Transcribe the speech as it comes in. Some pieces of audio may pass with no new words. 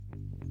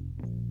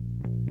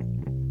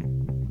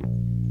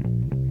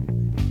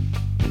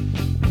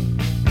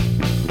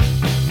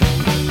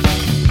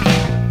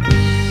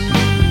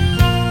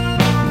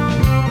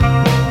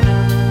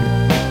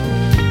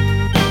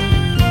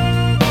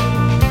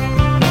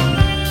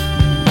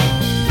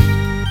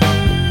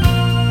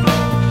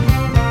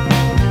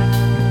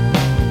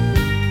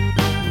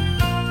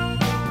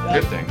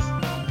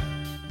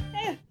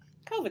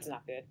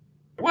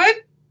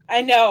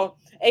I know.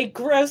 A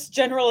gross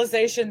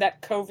generalization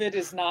that COVID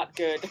is not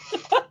good.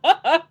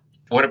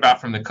 What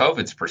about from the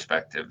COVID's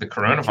perspective? The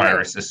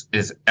coronavirus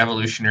is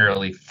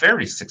evolutionarily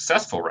very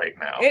successful right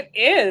now. It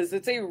is.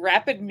 It's a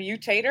rapid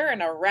mutator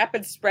and a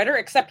rapid spreader,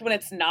 except when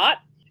it's not.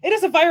 It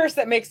is a virus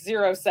that makes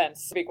zero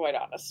sense, to be quite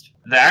honest.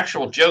 The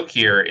actual joke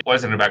here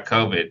wasn't about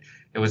COVID.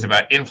 It was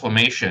about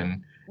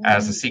inflammation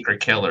as a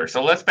secret killer.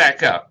 So let's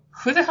back up.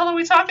 Who the hell are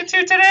we talking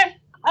to today?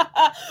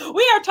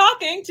 We are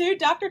talking to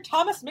Dr.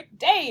 Thomas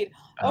McDade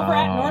over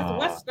at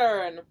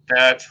Northwestern.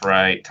 That's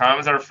right. Tom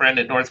is our friend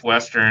at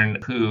Northwestern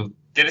who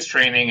did his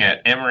training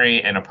at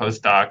Emory and a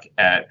postdoc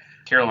at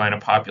Carolina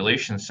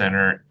Population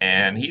Center.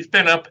 And he's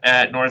been up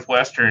at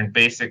Northwestern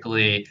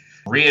basically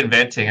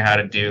reinventing how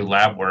to do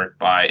lab work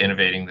by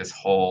innovating this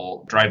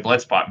whole dried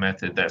blood spot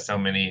method that so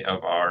many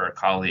of our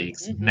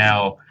colleagues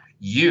now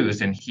use,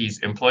 and he's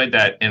employed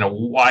that in a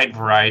wide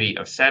variety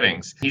of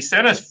settings. He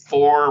sent us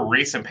 4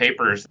 recent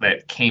papers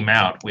that came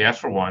out. We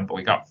asked for 1, but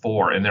we got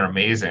 4, and they're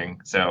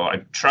amazing. So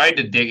I tried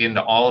to dig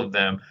into all of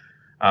them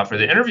for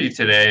the interview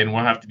today, and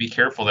we'll have to be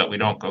careful that we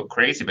don't go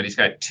crazy. But he's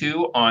got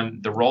 2 on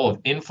the role of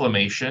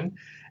inflammation.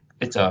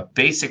 It's a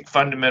basic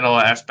fundamental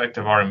aspect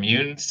of our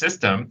immune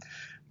system.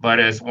 But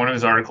as one of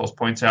his articles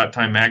points out,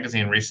 Time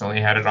Magazine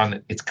recently had it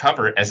on its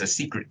cover as a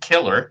secret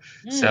killer.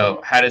 So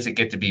how does it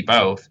get to be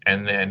both?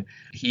 And then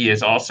he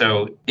has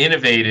also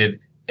innovated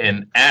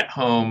an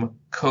at-home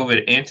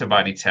COVID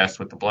antibody test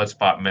with the blood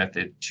spot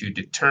method to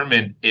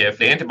determine if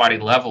the antibody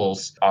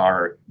levels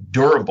are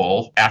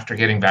durable after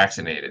getting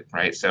vaccinated,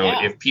 right? So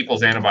if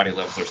people's antibody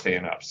levels are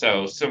staying up.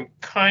 So some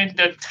kind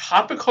of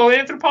topical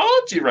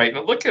anthropology, right?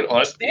 Now look at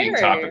us being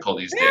topical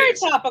these days. Very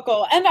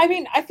topical. And I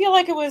mean, I feel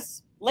like it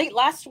was late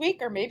last week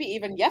or maybe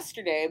even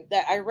yesterday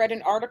that I read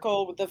an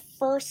article with the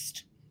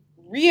first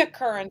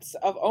reoccurrence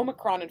of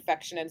Omicron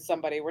infection in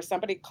somebody, where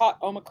somebody caught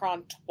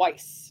Omicron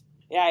twice.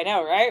 Yeah, I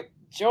know, right?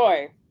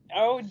 Joy.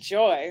 Oh,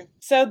 joy.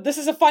 So this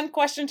is a fun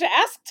question to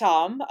ask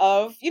Tom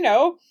of,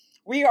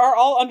 we are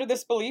all under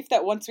this belief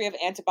that once we have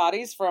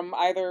antibodies from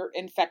either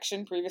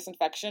infection, previous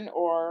infection,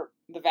 or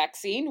the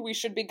vaccine, we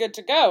should be good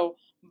to go.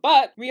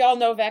 But we all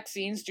know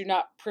vaccines do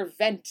not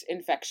prevent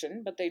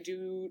infection, but they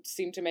do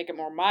seem to make it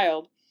more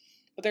mild.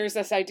 But there's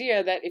this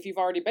idea that if you've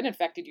already been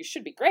infected, you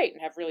should be great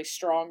and have really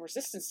strong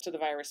resistance to the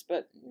virus,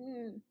 but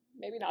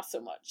maybe not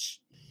so much.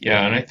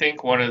 Yeah, and I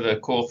think one of the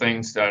cool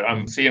things that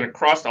I'm seeing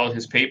across all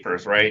his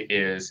papers, right,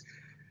 is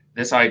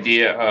this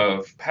idea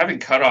of having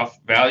cutoff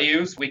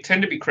values. We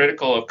tend to be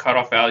critical of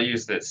cutoff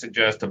values that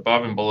suggest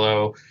above and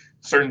below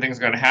certain things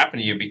are going to happen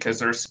to you because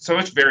there's so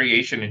much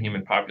variation in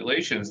human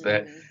populations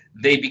that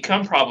they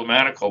become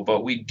problematical,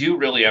 but we do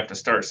really have to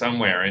start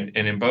somewhere. And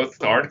in both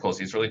the articles,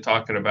 he's really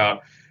talking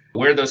about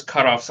where those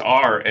cutoffs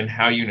are and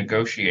how you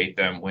negotiate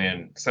them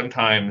when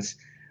sometimes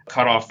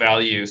cutoff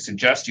values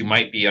suggest you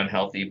might be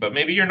unhealthy, but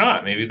maybe you're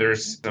not. Maybe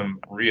there's some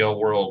real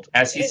world,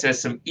 as he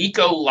says, some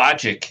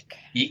ecologic.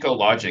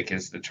 Ecologic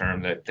is the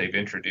term that they've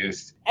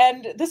introduced.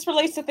 And this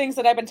relates to things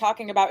that I've been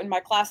talking about in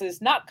my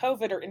classes, not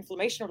COVID or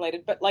inflammation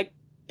related, but like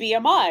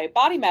BMI,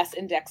 body mass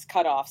index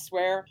cutoffs,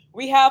 where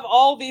we have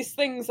all these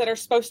things that are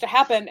supposed to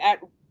happen at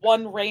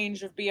one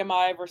range of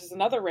BMI versus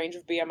another range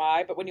of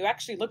BMI, but when you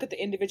actually look at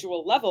the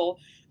individual level,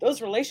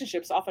 those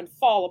relationships often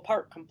fall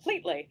apart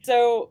completely.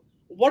 So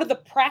what are the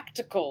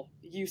practical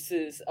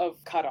uses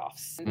of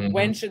cutoffs?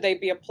 When should they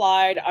be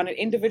applied on an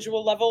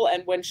individual level,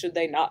 and when should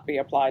they not be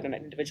applied on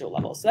an individual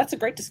level? So that's a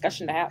great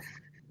discussion to have.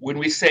 When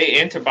we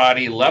say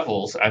antibody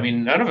levels, I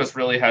mean, none of us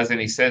really has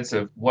any sense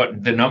of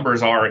what the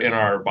numbers are in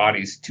our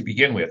bodies to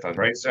begin with,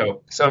 right?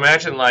 So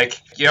imagine like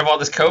you have all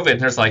this COVID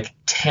and there's like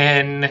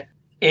 10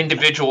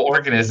 individual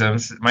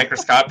organisms,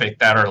 microscopic,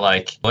 that are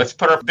like, let's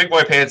put our big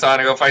boy pants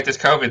on and go fight this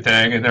COVID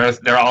thing. And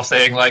they're all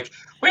saying like,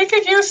 we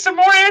could use some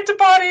more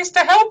antibodies to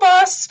help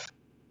us.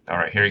 All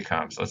right, here he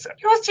comes. Let's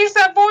use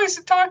that voice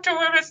and talk to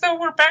him as though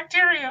we're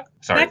bacteria.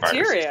 Sorry,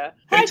 bacteria.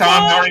 Hey,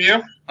 Tom, how are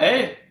you?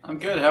 Hey, I'm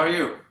good. How are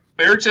you?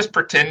 We're just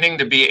pretending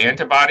to be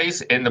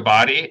antibodies in the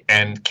body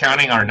and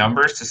counting our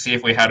numbers to see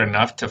if we had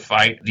enough to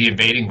fight the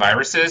invading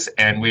viruses,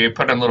 and we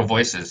put on little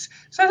voices.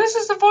 So this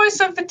is the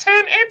voice of the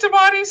 10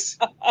 antibodies.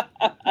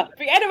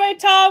 Anyway,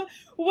 Tom,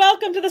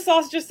 welcome to the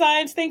Sausage of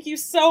Science. Thank you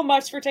so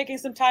much for taking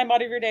some time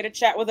out of your day to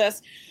chat with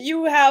us.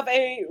 You have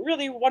a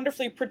really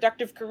wonderfully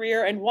productive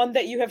career, and one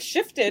that you have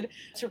shifted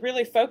to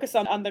really focus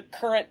on the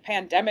current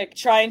pandemic,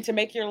 trying to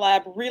make your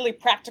lab really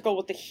practical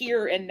with the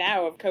here and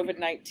now of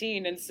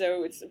COVID-19. And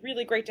so it's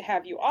really great to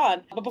have you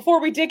on. But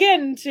before we dig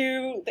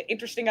into the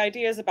interesting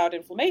ideas about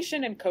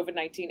inflammation and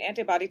COVID-19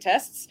 antibody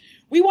tests,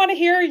 we want to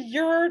hear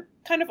your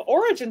kind of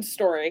origin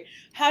story.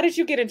 How did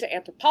you get into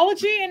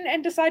anthropology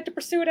and decide to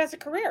pursue it as a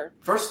career?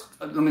 First,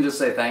 let me just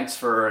say thanks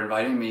for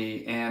inviting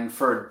me and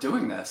for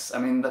doing this. I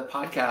mean, the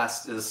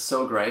podcast is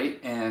so great.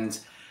 And,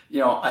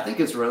 I think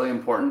it's really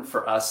important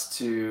for us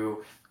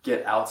to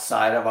get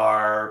outside of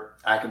our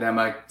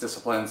academic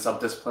discipline,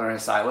 subdisciplinary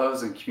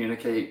silos and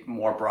communicate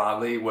more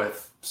broadly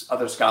with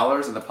other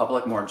scholars and the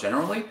public more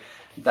generally.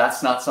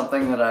 That's not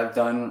something that I've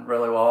done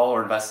really well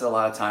or invested a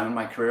lot of time in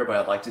my career, but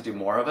I'd like to do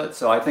more of it.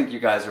 So I think you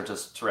guys are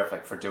just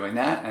terrific for doing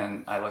that,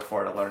 and I look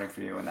forward to learning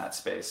from you in that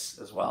space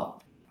as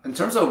well. In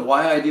terms of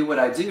why I do what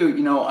I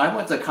do, I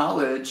went to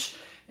college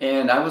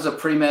and I was a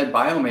pre-med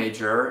bio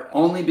major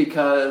only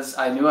because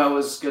I knew I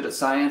was good at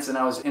science and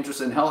I was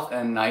interested in health,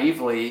 and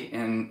naively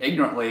and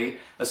ignorantly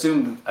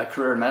assumed a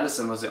career in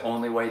medicine was the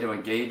only way to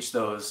engage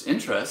those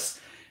interests.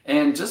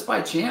 And just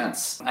by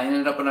chance, I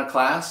ended up in a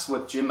class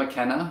with Jim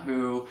McKenna,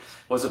 who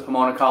was at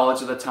Pomona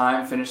College at the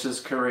time, finished his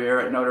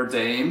career at Notre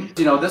Dame.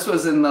 This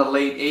was in the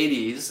late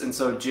 80s, and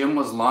so Jim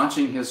was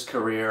launching his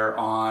career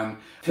on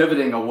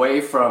pivoting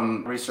away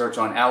from research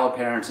on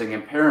alloparenting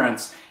and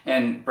parents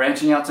and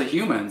branching out to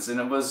humans. And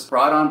it was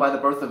brought on by the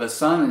birth of his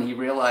son, and he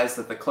realized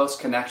that the close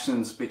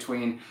connections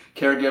between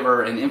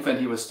caregiver and infant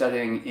he was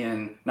studying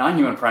in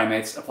non-human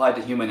primates applied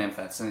to human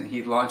infants. And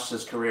he launched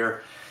his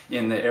career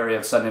in the area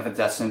of sudden infant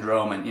death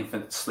syndrome and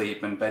infant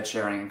sleep and bed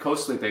sharing and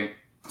co-sleeping.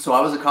 So I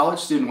was a college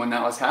student when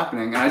that was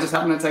happening, and I just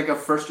happened to take a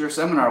first-year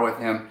seminar with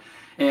him.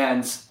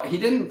 And he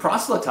didn't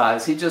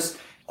proselytize, he just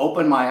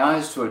opened my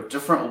eyes to a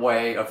different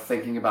way of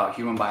thinking about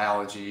human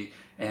biology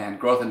and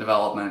growth and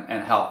development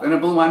and health. And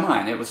it blew my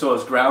mind. It was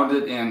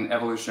grounded in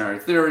evolutionary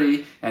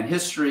theory and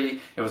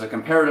history. It was a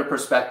comparative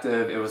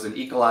perspective. It was an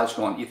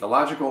ecological and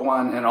ethological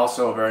one, and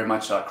also very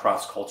much a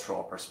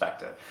cross-cultural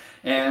perspective.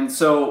 And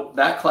so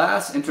that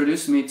class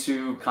introduced me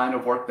to kind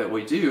of work that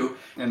we do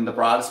in the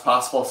broadest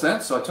possible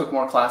sense. So I took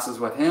more classes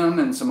with him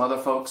and some other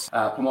folks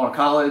at Pomona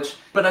College,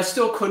 but I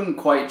still couldn't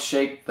quite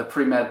shake the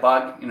pre-med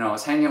bug. I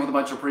was hanging out with a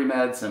bunch of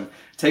pre-meds and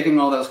taking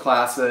all those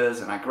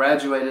classes, and I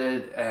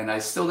graduated, and I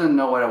still didn't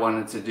know what I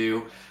wanted to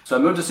do. So I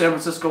moved to San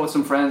Francisco with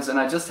some friends, and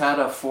I just had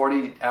a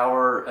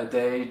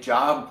 40-hour-a-day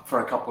job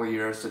for a couple of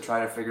years to try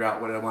to figure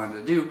out what I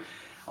wanted to do.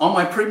 All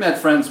my pre-med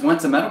friends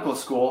went to medical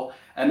school,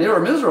 and they were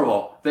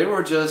miserable. They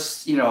were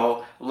just,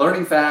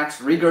 learning facts,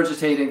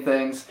 regurgitating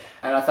things.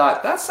 And I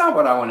thought, that's not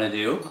what I want to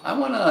do. I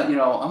want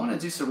to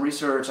do some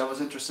research. I was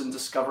interested in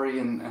discovery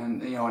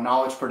and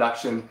knowledge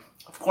production.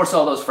 Of course,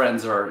 all those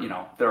friends are,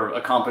 they're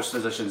accomplished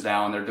physicians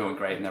now, and they're doing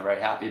great, and they're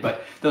very happy.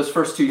 But those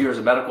first 2 years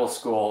of medical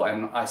school,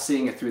 and I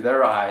seeing it through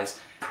their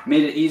eyes,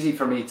 made it easy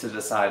for me to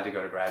decide to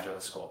go to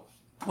graduate school,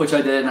 which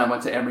I did. And I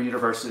went to Emory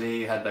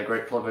University, had the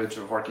great privilege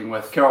of working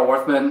with Carol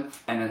Worthman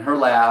and in her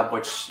lab,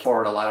 which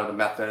forwarded a lot of the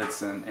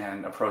methods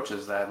and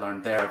approaches that I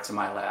learned there to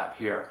my lab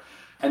here.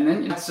 And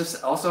then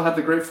just also had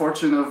the great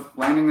fortune of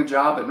landing a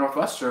job at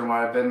Northwestern, where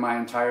I've been my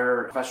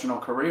entire professional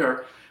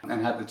career,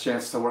 and had the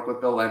chance to work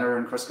with Bill Leonard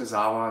and Chris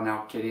Kazawa, and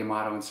now Katie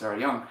Amato and Sarah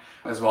Young,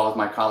 as well as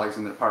my colleagues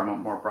in the department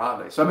more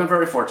broadly. So I've been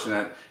very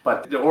fortunate,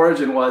 but the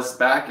origin was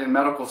back in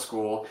medical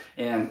school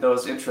and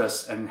those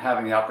interests and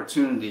having the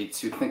opportunity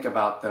to think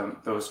about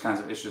those kinds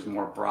of issues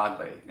more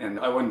broadly. And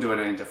I wouldn't do it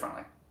any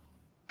differently.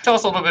 Tell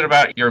us a little bit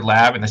about your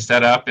lab and the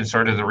setup and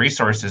sort of the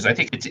resources. I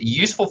think it's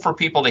useful for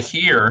people to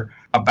hear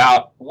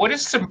about what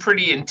is some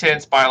pretty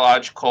intense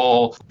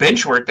biological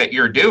bench work that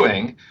you're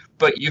doing,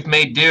 but you've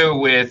made do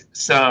with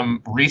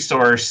some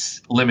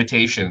resource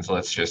limitations,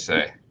 let's just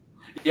say.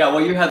 Yeah,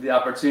 well, you had the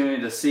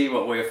opportunity to see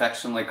what we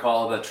affectionately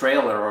call the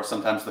trailer, or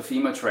sometimes the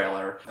FEMA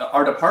trailer.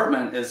 Our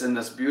department is in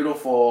this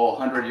beautiful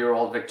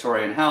 100-year-old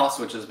Victorian house,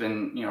 which has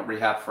been,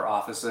 rehabbed for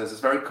offices.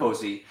 It's very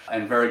cozy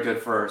and very good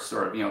for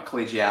sort of,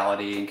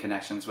 collegiality and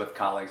connections with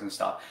colleagues and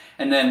stuff.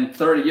 And then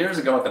 30 years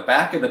ago, at the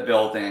back of the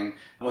building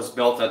was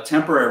built a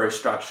temporary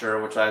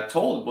structure, which I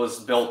told was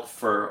built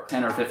for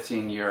 10 or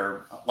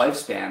 15-year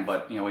lifespan,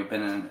 but, we've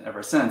been in it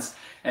ever since.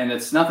 And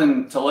it's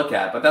nothing to look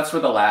at, but that's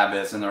where the lab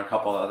is, and there are a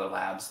couple of other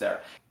labs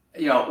there.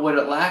 What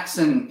it lacks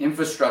in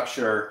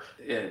infrastructure,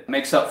 it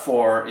makes up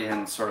for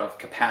in sort of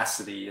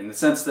capacity, in the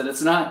sense that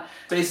it's not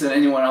space that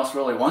anyone else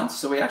really wants,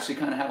 so we actually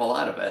kind of have a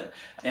lot of it.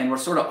 And we're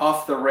sort of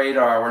off the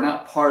radar. We're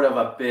not part of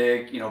a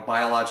big,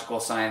 biological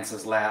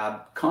sciences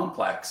lab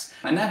complex.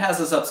 And that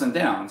has its ups and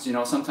downs.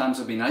 Sometimes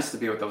it'd be nice to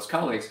be with those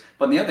colleagues,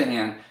 but on the other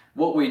hand,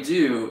 what we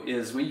do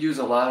is we use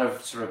a lot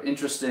of sort of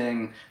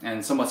interesting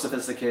and somewhat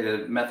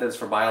sophisticated methods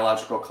for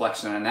biological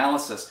collection and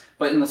analysis,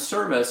 but in the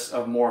service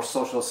of more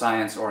social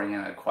science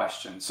oriented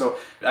questions. So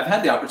I've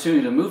had the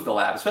opportunity to move the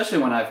lab, especially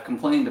when I've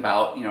complained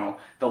about,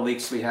 the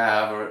leaks we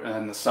have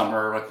in the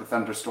summer with the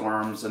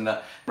thunderstorms, and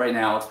right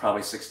now it's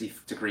probably 60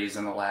 degrees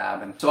in the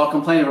lab. And so I'll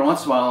complain every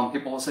once in a while, and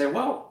people will say,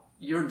 well,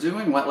 you're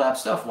doing wet lab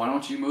stuff. Why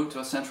don't you move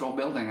to a central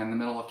building in the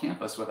middle of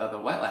campus with other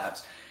wet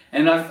labs?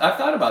 And I've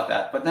thought about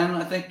that, but then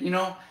I think,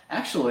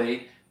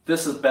 actually,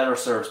 this is better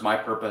serves my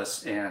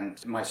purpose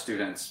and my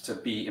students to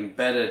be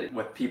embedded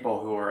with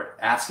people who are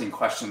asking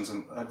questions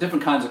and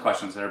different kinds of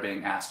questions that are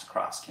being asked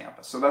across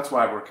campus. So that's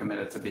why we're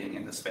committed to being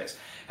in this space.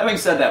 Having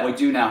said that, we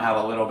do now have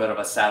a little bit of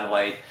a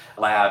satellite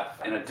lab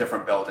in a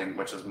different building,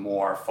 which is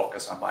more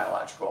focused on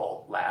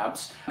biological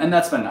labs. And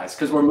that's been nice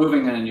because we're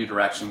moving in a new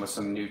direction with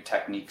some new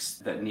techniques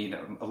that need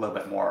a little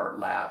bit more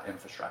lab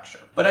infrastructure.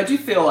 But I do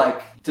feel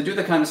like to do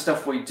the kind of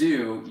stuff we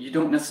do, you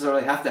don't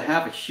necessarily have to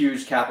have a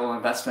huge capital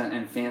investment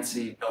in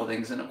fancy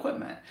buildings and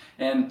equipment.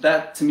 And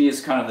that to me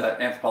is kind of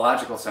the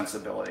anthropological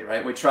sensibility,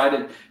 right? We try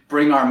to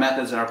bring our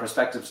methods and our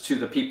perspectives to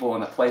the people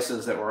and the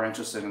places that we're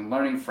interested in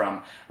learning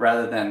from,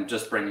 rather than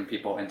just bringing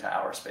people into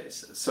our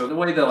spaces. So the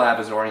way the lab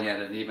is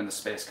oriented, and even the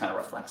space, kind of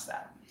reflects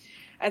that.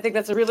 I think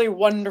that's a really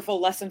wonderful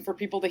lesson for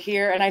people to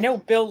hear. And I know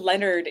Bill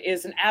Leonard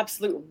is an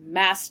absolute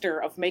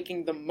master of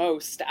making the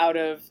most out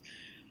of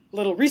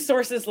little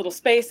resources, little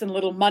space, and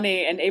little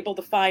money, and able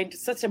to find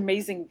such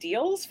amazing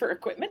deals for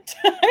equipment.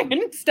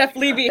 And Steph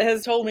Levy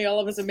has told me all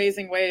of his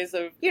amazing ways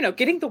of,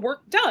 getting the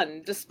work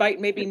done, despite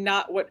maybe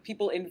not what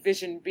people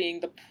envision being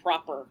the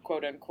proper,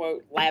 quote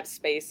unquote, lab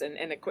space and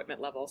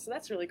equipment level. So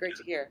that's really great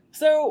to hear.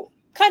 So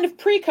kind of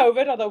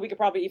pre-COVID, although we could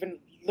probably even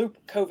loop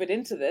COVID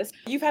into this,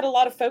 you've had a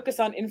lot of focus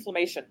on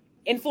inflammation.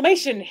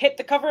 Inflammation hit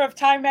the cover of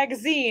Time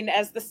magazine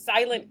as the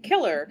silent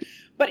killer,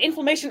 but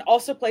inflammation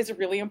also plays a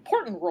really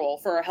important role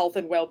for our health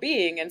and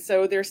well-being. And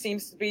so there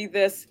seems to be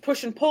this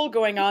push and pull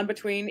going on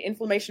between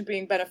inflammation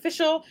being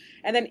beneficial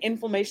and then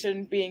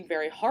inflammation being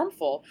very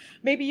harmful.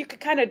 Maybe you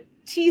could kind of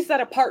tease that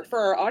apart for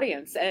our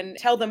audience and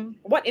tell them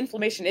what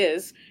inflammation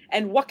is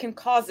and what can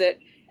cause it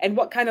and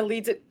what kind of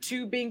leads it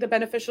to being the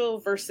beneficial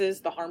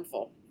versus the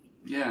harmful.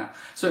 Yeah.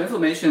 So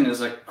inflammation is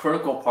a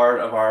critical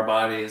part of our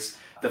body's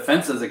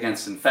defenses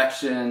against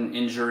infection,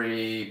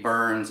 injury,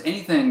 burns,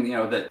 anything,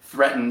 that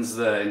threatens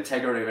the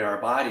integrity of our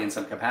body in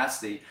some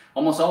capacity.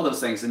 Almost all those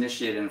things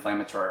initiate an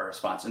inflammatory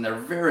response, and they're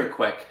very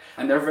quick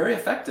and they're very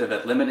effective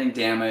at limiting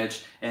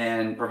damage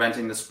and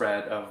preventing the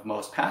spread of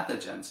most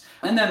pathogens.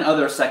 And then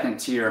other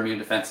second-tier immune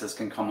defenses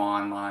can come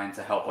online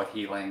to help with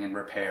healing and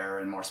repair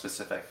and more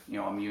specific,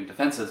 immune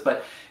defenses.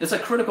 But it's a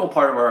critical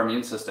part of our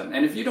immune system.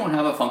 And if you don't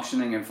have a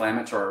functioning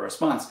inflammatory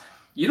response,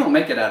 you don't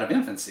make it out of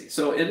infancy.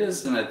 So it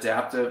is an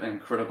adaptive and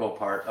critical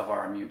part of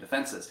our immune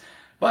defenses.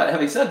 But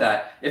having said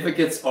that, if it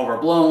gets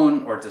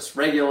overblown or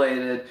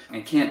dysregulated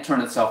and can't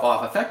turn itself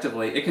off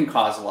effectively, it can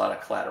cause a lot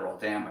of collateral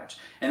damage.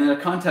 And in the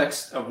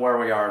context of where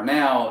we are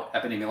now,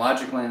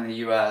 epidemiologically in the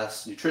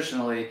US,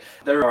 nutritionally,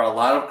 there are a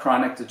lot of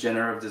chronic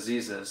degenerative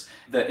diseases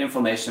that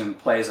inflammation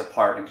plays a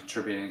part in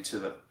contributing to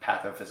the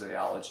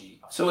pathophysiology.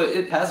 So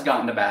it has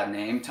gotten a bad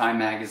name. Time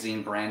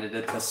magazine branded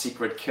it the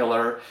secret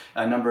killer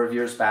a number of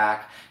years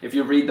back. If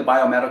you read the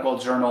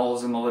biomedical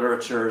journals and the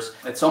literatures,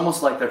 it's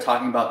almost like they're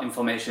talking about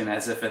inflammation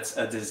as if it's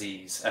a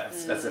disease,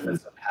 as if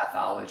it's a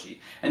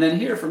pathology. And then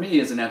here for me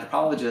as an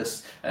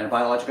anthropologist and a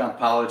biological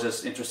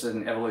anthropologist interested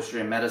in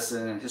evolutionary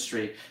medicine and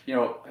history,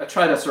 I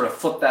try to sort of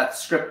flip that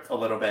script a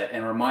little bit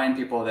and remind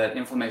people that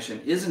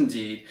inflammation is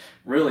indeed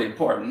really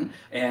important.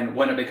 And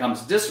when it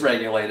becomes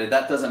dysregulated,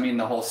 that doesn't mean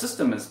the whole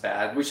system is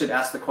bad. We should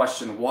ask the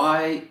question,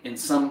 why in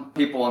some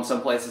people, in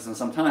some places, and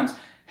sometimes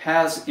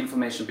has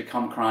inflammation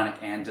become chronic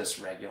and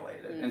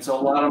dysregulated? And so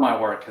a lot of my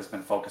work has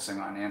been focusing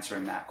on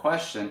answering that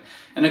question.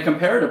 And a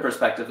comparative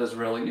perspective is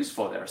really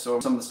useful there. So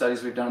some of the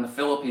studies we've done in the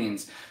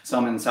Philippines,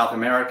 some in South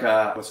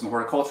America with some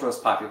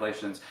horticulturalist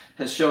populations,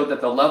 has showed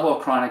that the level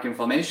of chronic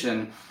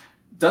inflammation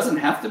doesn't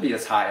have to be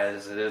as high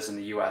as it is in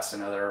the US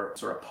and other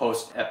sort of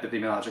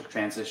post-epidemiologic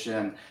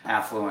transition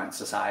affluent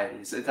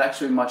societies. It's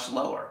actually much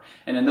lower.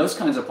 And in those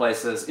kinds of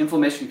places,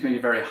 inflammation can be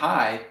very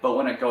high, but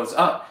when it goes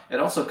up, it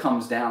also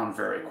comes down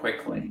very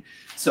quickly.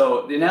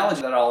 So the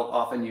analogy that I'll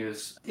often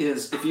use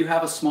is if you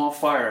have a small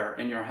fire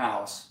in your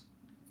house,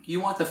 you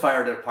want the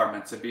fire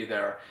department to be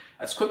there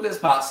as quickly as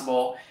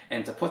possible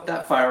and to put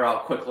that fire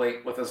out quickly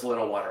with as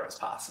little water as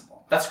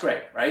possible. That's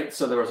great, right?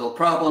 So there was a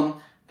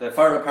problem. The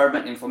fire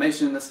department,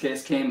 inflammation in this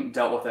case, came,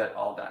 dealt with it,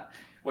 all done.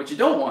 What you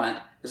don't want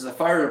is the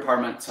fire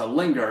department to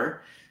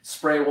linger,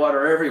 spray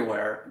water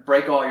everywhere,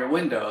 break all your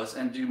windows,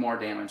 and do more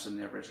damage than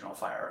the original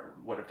fire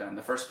would have done in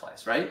the first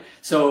place, right?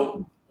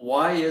 So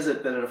why is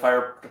it that a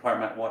fire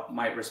department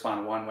might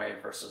respond one way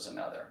versus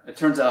another? It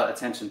turns out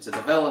attention to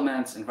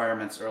developments,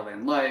 environments early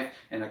in life,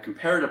 and a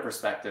comparative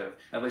perspective,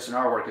 at least in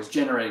our work, is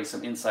generating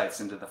some insights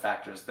into the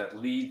factors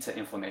that lead to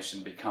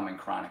inflammation becoming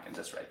chronic and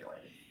dysregulated.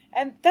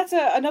 And that's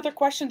another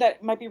question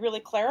that might be really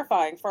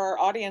clarifying for our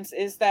audience,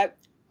 is that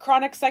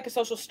chronic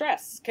psychosocial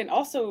stress can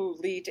also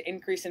lead to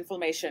increased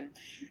inflammation.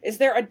 Is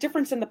there a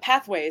difference in the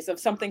pathways of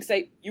something,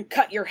 say, you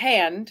cut your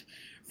hand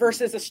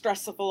versus a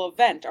stressful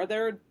event? Are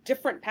there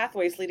different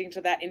pathways leading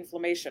to that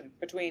inflammation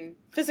between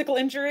physical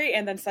injury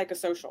and then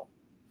psychosocial?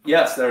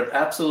 Yes, there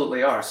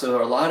absolutely are. So there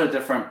are a lot of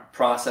different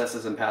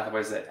processes and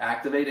pathways that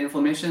activate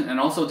inflammation and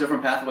also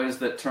different pathways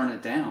that turn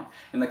it down.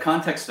 In the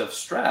context of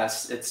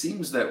stress, it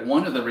seems that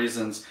one of the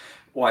reasons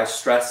why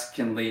stress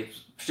can lead,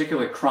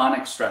 particularly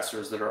chronic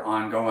stressors that are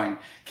ongoing,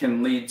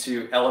 can lead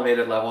to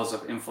elevated levels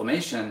of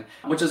inflammation,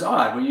 which is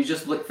odd. When you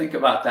just think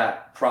about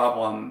that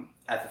problem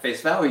at the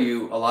face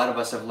value, a lot of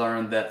us have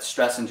learned that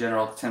stress in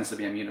general tends to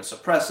be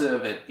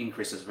immunosuppressive. It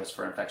increases risk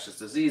for infectious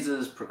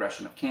diseases,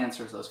 progression of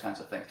cancers, those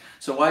kinds of things.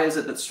 So why is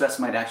it that stress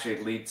might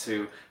actually lead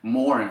to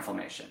more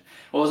inflammation?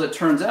 Well, as it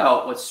turns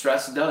out, what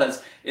stress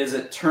does is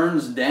it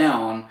turns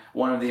down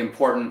one of the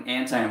important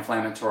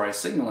anti-inflammatory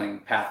signaling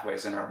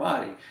pathways in our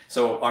body.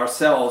 So our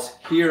cells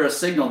hear a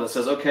signal that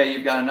says, okay,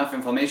 you've got enough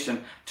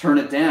inflammation, turn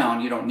it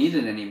down, you don't need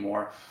it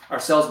anymore. Our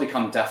cells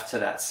become deaf to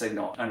that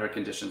signal under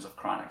conditions of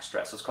chronic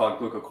stress. It's called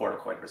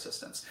glucocorticoid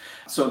resistance.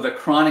 So the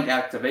chronic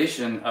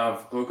activation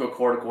of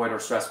glucocorticoid or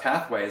stress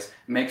pathways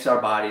makes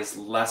our bodies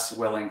less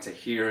willing to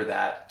hear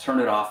that turn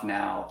it off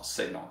now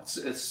signal.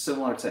 It's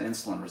similar to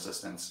insulin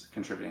resistance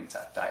contributing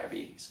to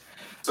diabetes.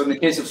 So in the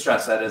case of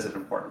stress, that is an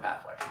important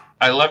pathway.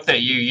 I love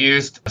that you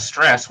used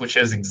stress, which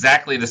has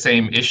exactly the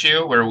same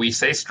issue. Where we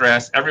say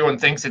stress, everyone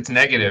thinks it's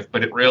negative,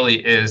 but it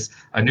really is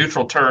a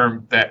neutral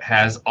term that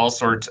has all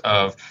sorts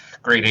of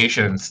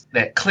gradations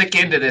that click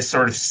into this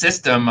sort of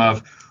system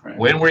of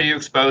when were you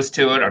exposed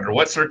to it, under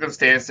what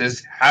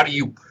circumstances, how do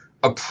you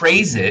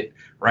appraise it,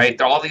 right?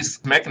 All these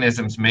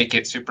mechanisms make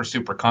it super,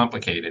 super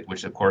complicated,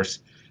 which of course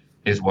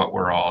is what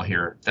we're all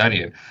here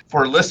studying.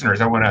 For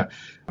listeners, I want to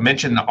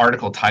mention the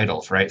article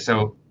titles, right?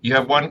 So you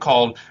have one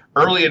called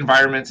Early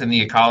Environments in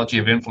the Ecology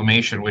of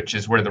Inflammation, which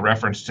is where the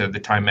reference to the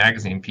Time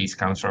magazine piece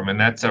comes from. And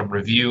that's a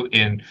review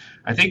in,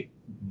 I think,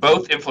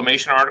 both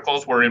inflammation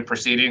articles were in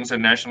Proceedings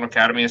of National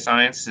Academy of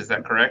Science. Is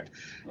that correct?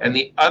 And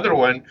the other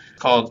one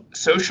called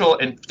Social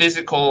and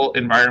Physical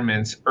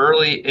Environments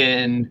Early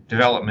in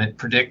Development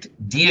Predict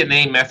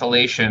DNA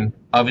Methylation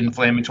of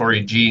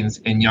Inflammatory Genes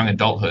in Young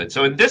Adulthood.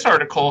 So in this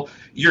article,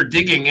 you're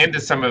digging into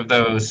some of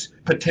those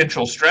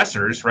potential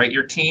stressors, right?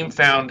 Your team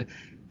found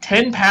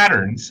 10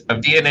 patterns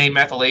of DNA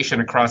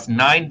methylation across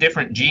 9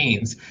 different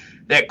genes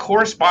that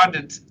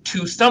corresponded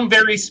to some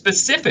very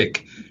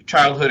specific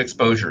childhood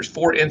exposures.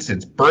 For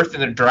instance, birth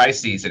in the dry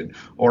season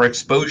or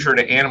exposure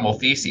to animal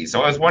feces.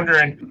 So I was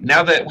wondering,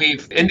 now that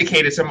we've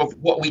indicated some of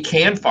what we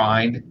can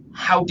find,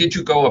 how did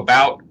you go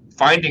about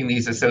finding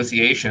these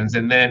associations?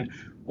 And then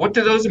what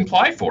do those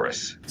imply for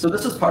us? So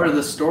this is part of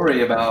the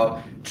story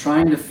about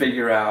trying to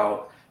figure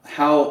out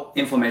how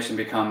inflammation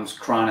becomes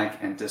chronic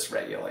and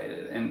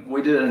dysregulated. And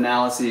we did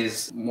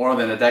analyses more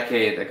than a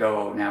decade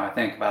ago now, I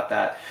think, about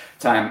that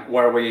time,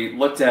 where we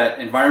looked at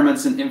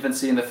environments in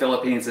infancy in the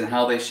Philippines and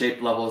how they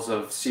shaped levels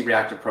of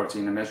C-reactive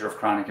protein, a measure of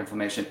chronic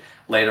inflammation,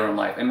 later in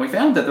life. And we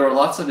found that there are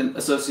lots of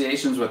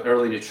associations with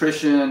early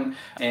nutrition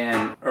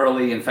and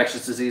early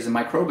infectious disease and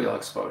microbial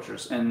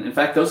exposures. And in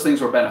fact, those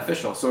things were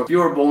beneficial. So if you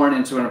were born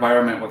into an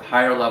environment with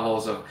higher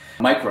levels of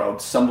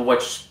microbes, some of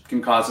which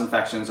can cause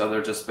infections,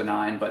 others just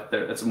benign, but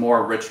it's a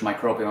more rich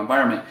microbial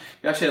environment,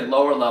 you actually had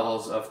lower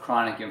levels of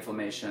chronic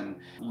inflammation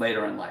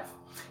later in life.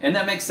 And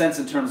that makes sense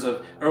in terms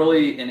of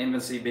early in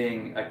infancy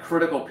being a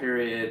critical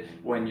period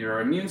when your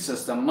immune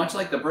system, much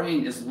like the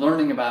brain, is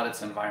learning about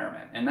its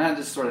environment. And that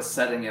is sort of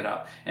setting it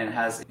up and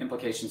has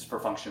implications for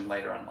function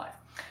later in life.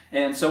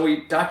 And so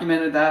we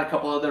documented that. A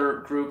couple other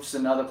groups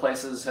and other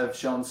places have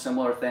shown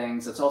similar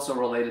things. It's also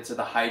related to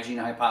the hygiene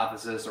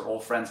hypothesis or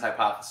old friends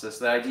hypothesis,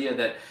 the idea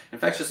that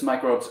infectious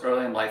microbes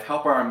early in life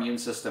help our immune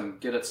system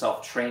get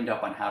itself trained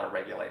up on how to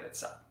regulate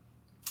itself.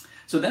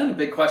 So then the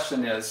big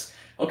question is,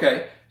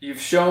 okay,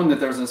 you've shown that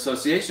there's an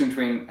association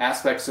between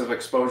aspects of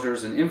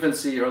exposures in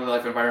infancy, early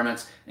life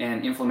environments,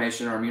 and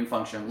inflammation or immune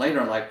function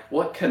later in life.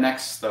 What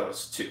connects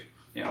those two?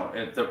 There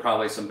are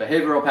probably some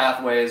behavioral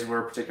pathways.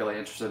 We're particularly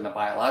interested in the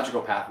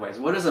biological pathways.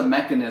 What is a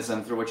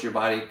mechanism through which your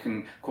body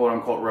can, quote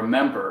unquote,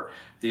 remember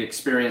the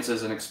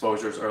experiences and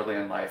exposures early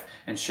in life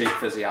and shape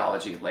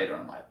physiology later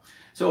in life?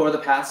 So over the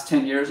past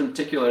 10 years in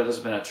particular, there's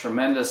been a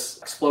tremendous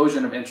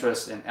explosion of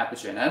interest in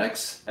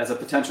epigenetics as a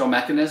potential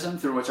mechanism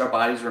through which our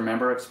bodies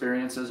remember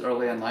experiences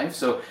early in life.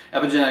 So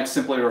epigenetics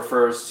simply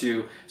refers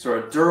to sort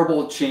of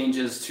durable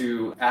changes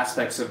to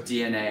aspects of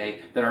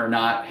DNA that are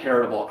not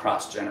heritable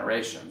across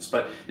generations.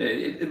 But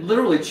it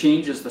literally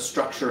changes the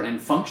structure and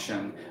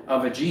function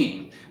of a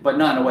gene, but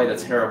not in a way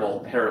that's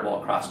heritable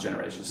across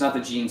generations. It's not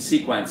the gene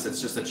sequence, it's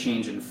just a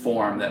change in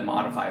form that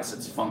modifies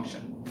its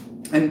function.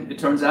 And it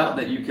turns out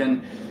that you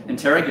can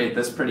interrogate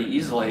this pretty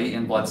easily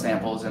in blood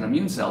samples and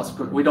immune cells.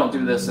 We don't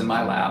do this in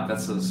my lab.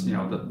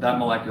 That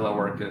molecular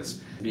work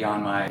is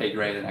beyond my pay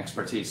grade and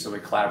expertise, so we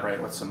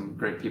collaborate with some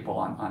great people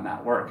on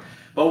that work.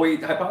 But we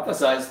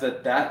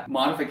hypothesized that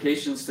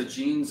modifications to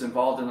genes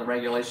involved in the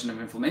regulation of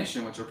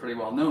inflammation, which are pretty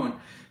well known,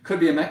 could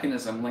be a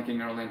mechanism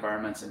linking early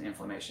environments and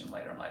inflammation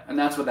later in life. And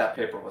that's what that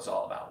paper was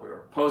all about. We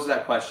were posed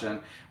that question.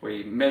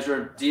 We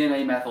measured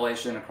DNA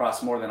methylation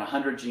across more than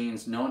 100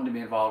 genes known to be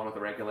involved with the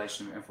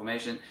regulation of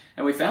inflammation.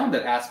 And we found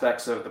that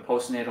aspects of the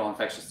postnatal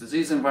infectious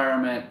disease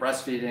environment,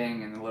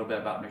 breastfeeding, and a little bit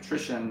about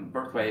nutrition,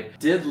 birth weight,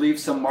 did leave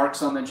some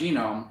marks on the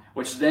genome,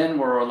 which then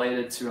were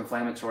related to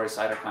inflammatory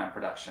cytokine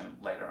production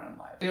later in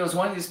life. It was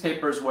one of these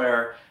papers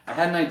where I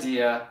had an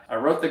idea, I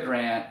wrote the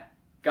grant,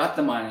 got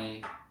the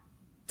money,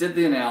 did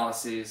the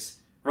analyses,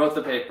 wrote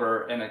the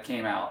paper, and it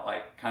came out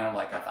kind of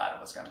like I thought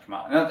it was going to come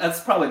out. And that's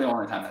probably the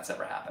only time that's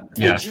ever happened.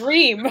 The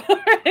dream.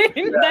 Right?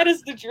 Yeah. That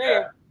is the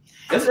dream.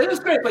 It was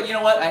great, but you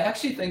know what? I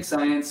actually think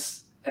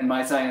science, in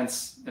my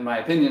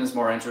opinion, is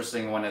more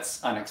interesting when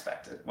it's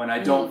unexpected, when I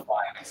don't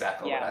find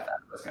exactly what I thought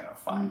I was going to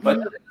find. But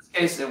in this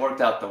case, it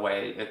worked out the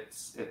way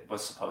it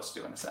was supposed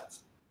to, in a sense.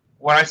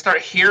 When I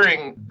start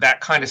hearing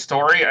that kind of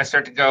story, I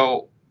start to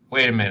go,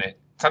 wait a minute,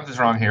 something's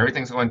wrong here.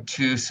 Everything's going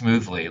too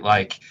smoothly.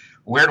 Like,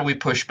 where do we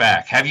push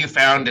back? Have you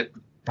found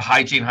the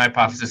hygiene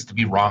hypothesis to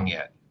be wrong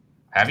yet?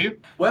 Have you?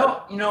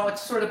 Well, it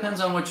sort of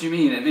depends on what you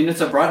mean. I mean, it's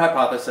a broad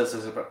hypothesis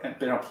that has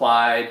been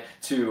applied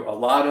to a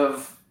lot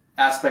of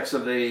aspects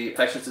of the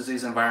infectious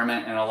disease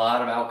environment and a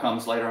lot of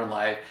outcomes later in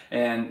life.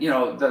 And,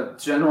 the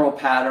general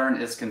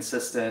pattern is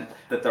consistent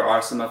that there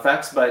are some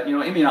effects, but,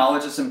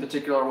 immunologists in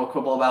particular will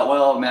quibble about,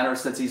 well, it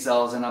matters to T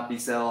cells and not B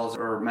cells,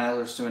 or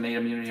matters to innate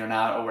immunity or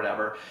not, or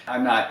whatever.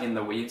 I'm not in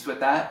the weeds with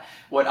that.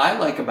 What I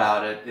like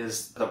about it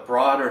is the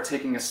broader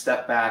taking a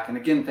step back and,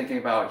 again, thinking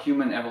about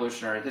human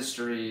evolutionary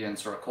history and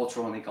sort of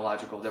cultural and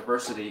ecological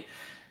diversity.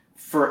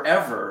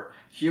 Forever,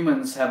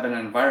 humans have been in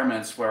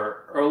environments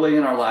where early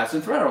in our lives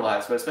and throughout our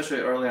lives, but especially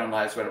early in our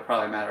lives where it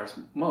probably matters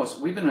most,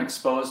 we've been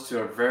exposed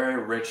to a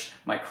very rich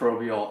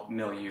microbial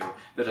milieu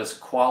that is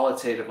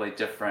qualitatively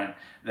different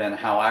than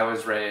how I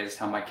was raised,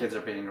 how my kids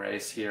are being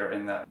raised here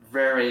in the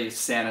very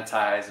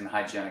sanitized and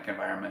hygienic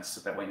environments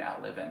that we now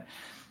live in.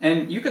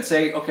 And you could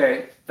say,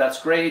 okay,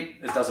 that's great,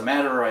 it doesn't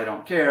matter, I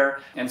don't care.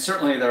 And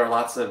certainly there are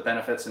lots of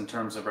benefits in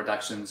terms of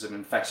reductions in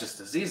infectious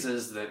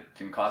diseases that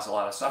can cause a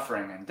lot of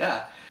suffering and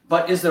death.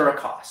 But is there a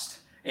cost?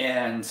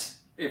 And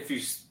if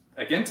you,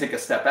 again, take a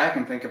step back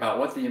and think about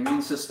what the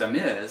immune system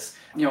is,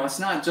 it's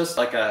not just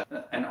like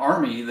an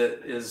army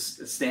that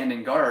is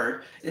standing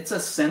guard. It's a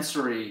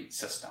sensory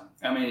system.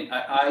 I mean,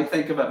 I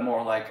think of it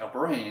more like a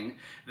brain,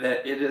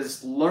 that it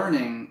is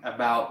learning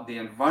about the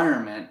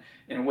environment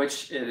in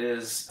which it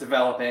is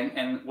developing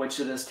and which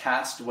it is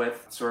tasked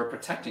with sort of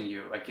protecting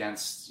you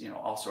against,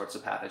 all sorts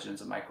of pathogens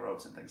and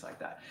microbes and things like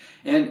that.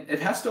 And it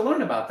has to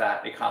learn about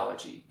that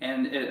ecology.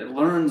 And it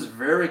learns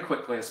very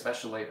quickly,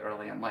 especially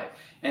early in life.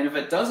 And if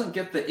it doesn't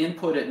get the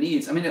input it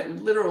needs, I mean,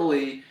 it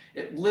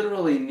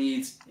literally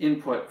needs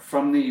input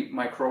from the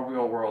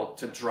microbial world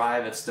to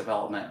drive its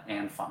development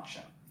and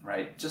function,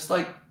 right? Just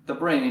like the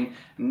brain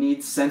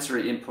needs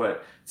sensory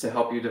input to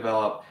help you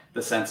develop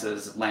the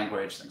senses,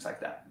 language, things like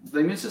that. The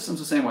immune system's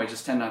the same way,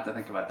 just tend not to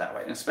think about it that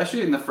way. And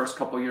especially in the first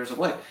couple of years of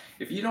life.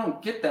 If you don't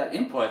get that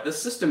input, the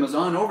system is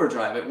on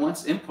overdrive. It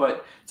wants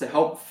input to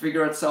help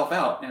figure itself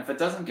out. And if it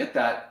doesn't get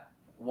that,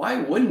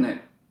 why wouldn't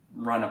it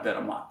run a bit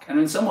amok? And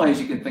in some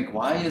ways you can think,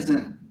 why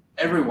isn't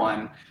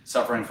everyone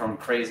suffering from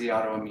crazy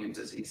autoimmune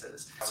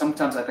diseases?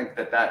 Sometimes I think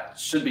that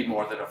should be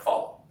more the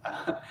default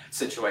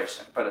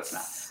situation, but it's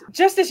not.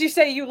 Just as you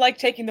say, you like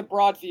taking the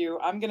broad view,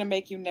 I'm going to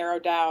make you narrow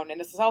down. And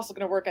this is also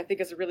going to work, I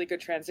think, as a really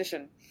good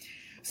transition.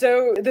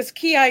 So this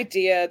key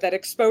idea that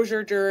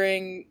exposure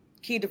during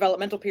key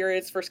developmental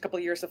periods, first couple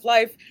of years of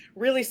life,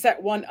 really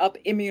set one up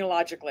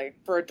immunologically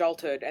for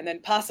adulthood. And then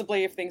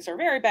possibly, if things are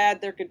very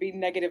bad, there could be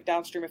negative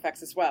downstream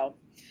effects as well.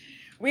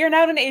 We are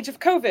now in an age of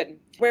COVID,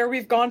 where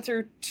we've gone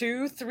through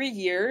 2-3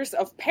 years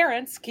of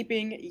parents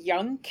keeping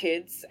young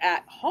kids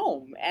at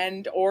home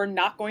or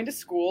not going to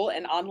school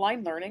and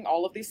online learning,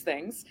 all of these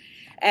things.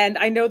 And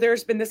I know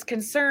there's been this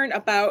concern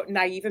about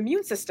naive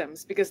immune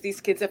systems because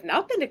these kids have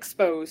not been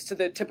exposed to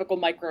the typical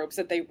microbes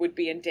that they would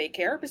be in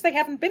daycare because they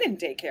haven't been in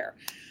daycare.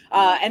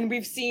 And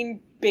we've seen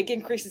big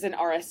increases in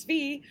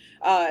RSV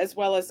as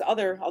well as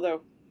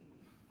although,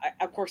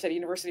 of course, at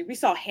university, we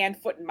saw hand,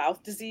 foot, and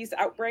mouth disease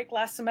outbreak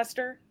last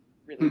semester.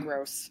 Really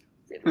gross.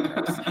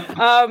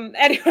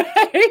 Anyway,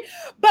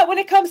 but when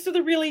it comes to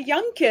the really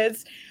young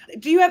kids,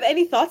 do you have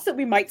any thoughts that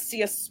we might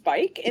see a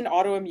spike in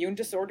autoimmune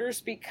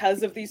disorders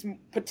because of these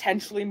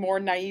potentially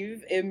more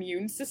naive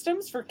immune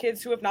systems for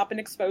kids who have not been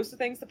exposed to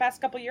things the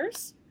past couple of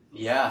years?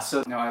 Yeah,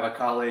 so I have a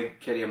colleague,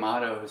 Katie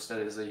Amato, who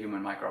studies the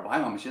human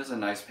microbiome. She has a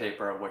nice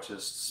paper which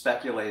is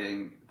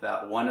speculating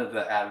that one of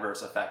the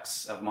adverse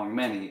effects among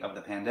many of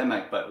the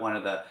pandemic, but one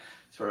of the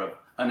sort of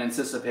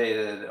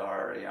unanticipated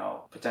or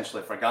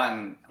potentially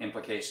forgotten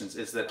implications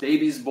is that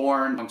babies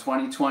born from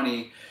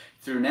 2020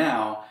 through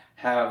now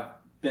have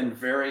been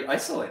very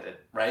isolated,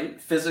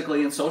 right?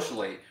 Physically and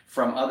socially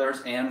from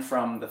others and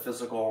from the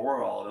physical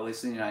world, at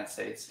least in the United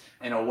States,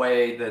 in a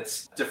way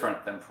that's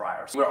different than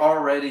prior. So we're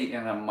already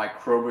in a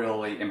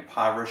microbially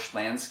impoverished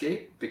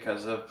landscape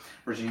because of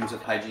regimes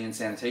of hygiene and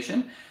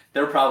sanitation.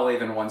 They're probably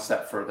even one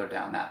step further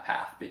down that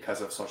path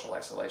because of social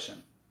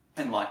isolation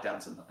and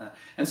lockdowns.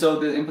 And so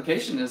the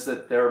implication is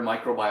that their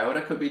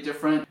microbiota could be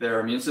different. Their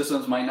immune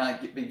systems might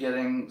not be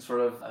getting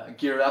sort of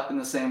geared up in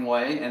the same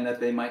way, and that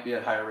they might be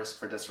at higher risk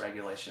for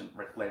dysregulation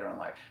later in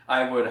life.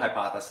 I would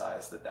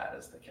hypothesize that that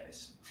is the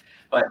case.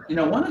 But,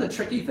 one of the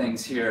tricky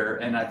things here,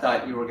 and I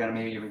thought you were going to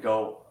maybe even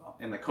go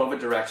in the COVID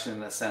direction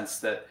in the sense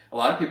that a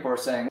lot of people are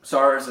saying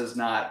SARS is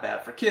not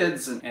bad for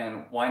kids,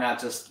 and why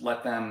not just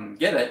let them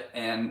get it?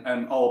 And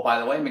oh, by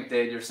the way,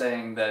 McDade, you're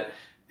saying that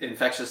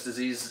infectious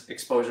disease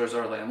exposures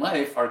early in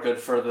life are good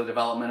for the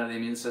development of the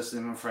immune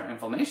system and for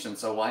inflammation.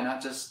 So why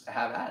not just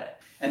have at it?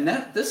 And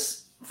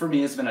this, for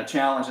me, has been a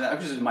challenge. And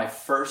that was my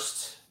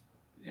first,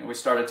 we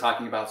started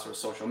talking about sort of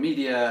social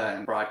media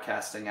and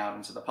broadcasting out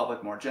into the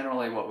public more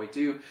generally, what we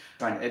do,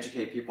 trying to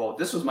educate people.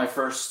 This was my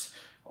first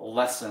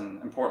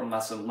important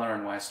lesson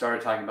learned when I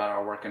started talking about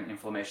our work in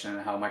inflammation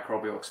and how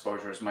microbial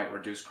exposures might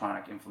reduce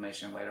chronic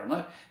inflammation later in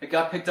life. It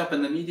got picked up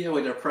in the media.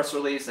 We did a press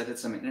release. I did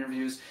some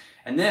interviews.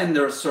 And then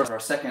there was sort of our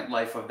second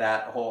life of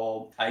that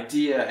whole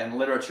idea and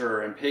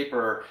literature and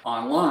paper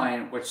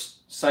online, which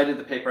cited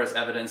the paper as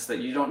evidence that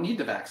you don't need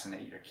to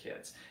vaccinate your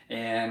kids.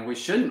 And we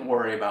shouldn't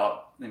worry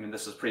about,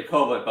 this is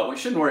pre-COVID, but we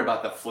shouldn't worry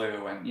about the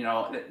flu. And,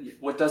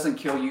 what doesn't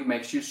kill you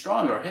makes you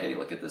stronger. Hey,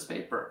 look at this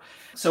paper.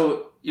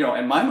 So,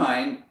 in my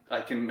mind,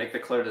 I can make the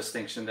clear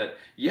distinction that,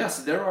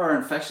 yes, there are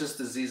infectious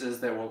diseases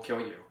that will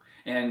kill you.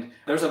 And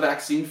there's a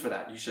vaccine for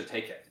that. You should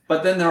take it.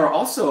 But then there are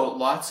also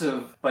lots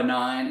of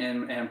benign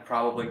and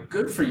probably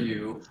good for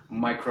you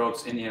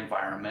microbes in the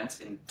environment,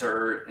 in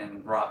dirt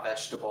and raw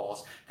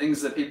vegetables,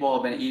 things that people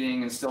have been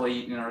eating and still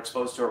eat and are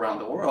exposed to around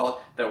the world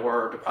that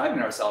we're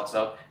depriving ourselves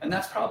of. And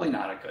that's probably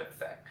not a good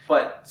thing.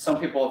 But some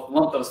people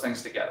lump those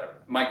things together.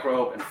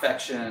 Microbe,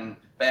 infection,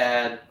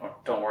 bad, or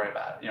don't worry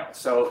about it.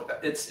 So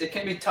it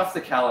can be tough to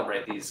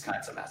calibrate these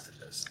kinds of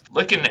messages.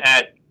 Looking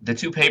at the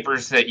two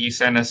papers that you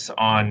sent us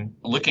on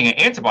looking at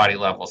antibody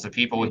levels of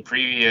people with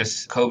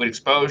previous COVID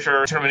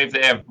exposure, determining if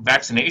they have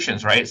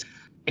vaccinations, right?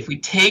 If we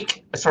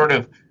take a sort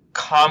of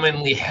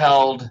commonly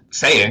held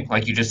saying,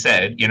 like you just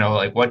said,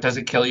 like what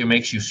doesn't kill you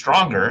makes you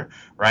stronger,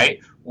 right?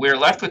 We're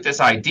left with this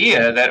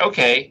idea that,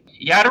 okay,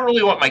 I don't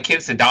really want my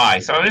kids to die,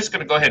 so I'm just going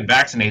to go ahead and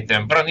vaccinate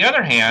them. But on the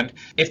other hand,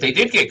 if they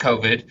did get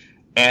COVID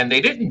and they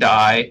didn't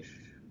die,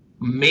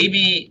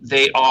 maybe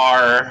they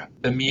are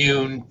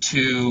immune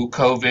to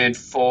COVID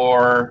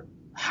for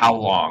how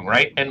long,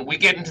 right? And we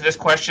get into this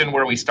question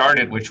where we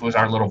started, which was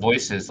our little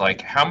voices,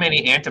 like how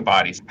many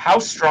antibodies? How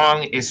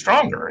strong is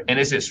stronger? And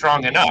is it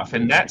strong enough?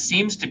 And that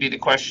seems to be the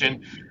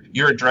question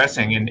you're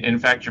addressing. And in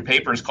fact, your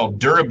paper is called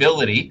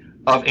Durability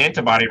of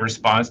Antibody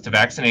Response to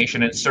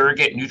Vaccination and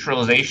Surrogate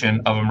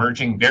Neutralization of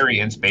Emerging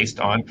Variants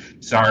Based on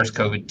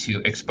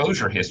SARS-CoV-2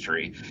 Exposure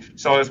History.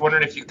 So I was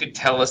wondering if you could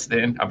tell us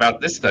then about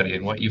this study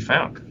and what you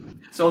found.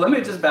 So let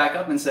me just back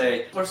up and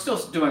say, we're still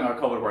doing our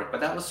COVID work, but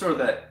that was sort of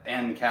the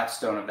end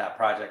capstone of that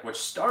project, which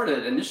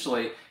started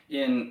initially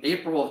in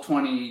April of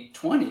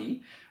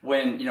 2020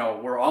 when,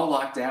 we're all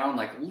locked down,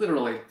 like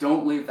literally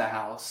don't leave the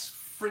house,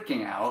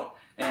 freaking out.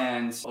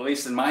 And at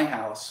least in my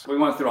house, we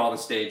went through all the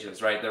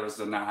stages, right? There was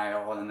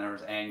denial, and then there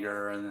was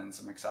anger, and then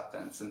some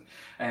acceptance.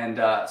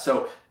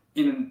 So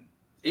in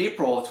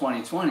April of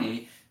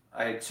 2020,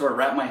 I sort of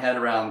wrapped my head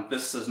around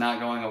this is not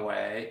going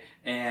away.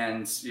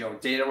 And,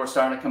 data were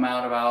starting to come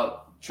out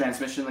about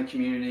transmission in the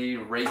community,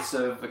 rates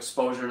of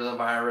exposure to the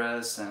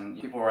virus. And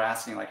people were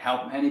asking, like,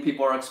 how many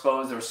people are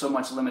exposed? There was so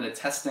much limited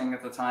testing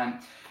at the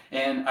time.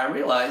 And I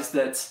realized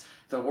that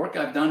the work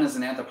I've done as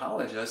an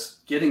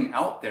anthropologist, getting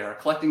out there,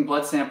 collecting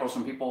blood samples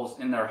from people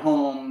in their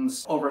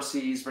homes,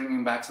 overseas, bringing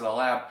them back to the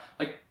lab,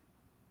 like,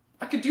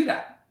 I could do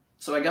that.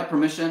 So I got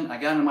permission, I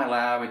got into my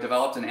lab, I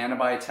developed an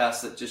antibody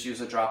test that just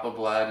used a drop of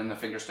blood and the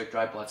finger stick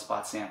dry blood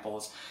spot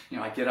samples.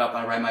 I get up,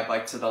 I ride my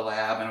bike to the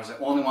lab, and I was the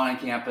only one on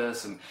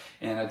campus, and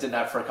I did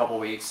that for a couple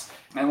weeks.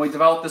 And we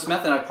developed this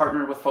method. I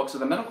partnered with folks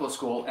at the medical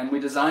school, and we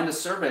designed a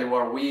survey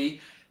where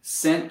we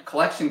sent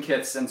collection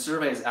kits and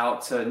surveys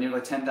out to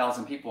nearly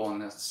 10,000 people in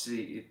the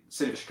city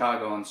of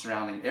Chicago and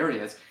surrounding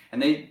areas.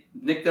 And they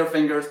nicked their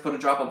fingers, put a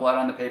drop of blood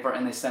on the paper,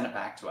 and they sent it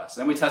back to us.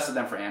 Then we tested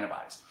them for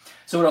antibodies.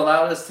 So it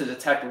allowed us to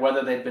detect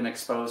whether they'd been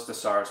exposed to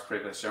SARS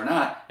previously or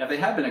not. If they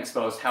had been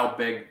exposed, how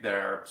big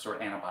their sort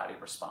of antibody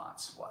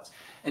response was.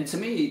 And to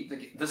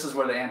me, this is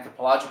where the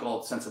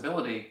anthropological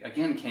sensibility,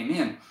 again, came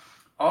in.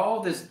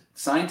 All this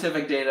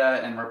scientific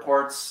data and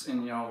reports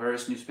in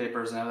various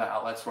newspapers and other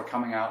outlets were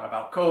coming out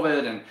about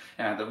COVID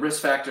and the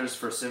risk factors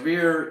for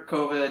severe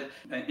COVID,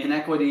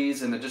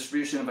 inequities in the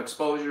distribution of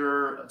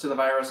exposure to the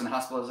virus and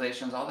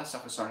hospitalizations. All that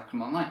stuff was starting to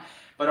come online.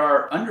 But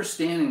our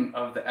understanding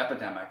of the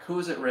epidemic, who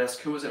was at risk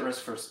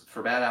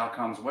for bad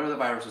outcomes, where the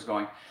virus was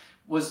going,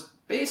 was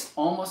based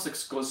almost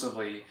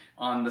exclusively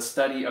on the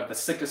study of the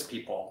sickest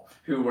people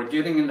who were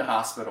getting into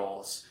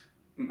hospitals.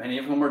 Many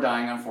of whom were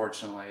dying,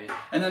 unfortunately,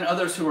 and then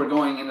others who were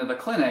going into the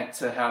clinic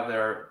to have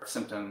their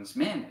symptoms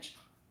managed.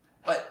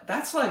 But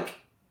that's like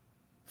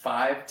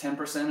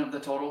 5-10% of the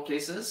total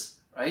cases,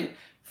 right?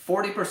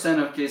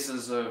 40% of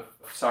cases of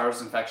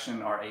SARS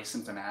infection are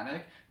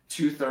asymptomatic.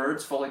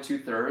 Fully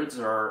two-thirds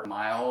are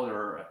mild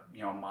or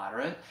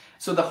moderate.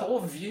 So the whole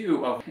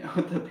view of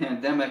what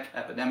the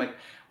epidemic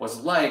was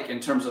like in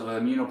terms of the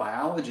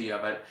immunobiology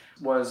of it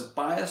was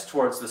biased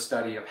towards the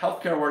study of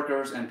healthcare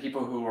workers and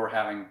people who were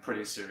having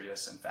pretty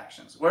serious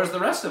infections. Whereas the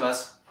rest of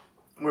us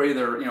were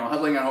either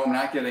huddling at home,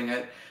 not getting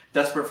it,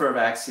 desperate for a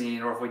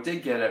vaccine, or if we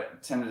did get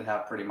it, tended to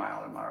have pretty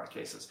mild and moderate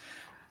cases.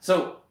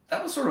 So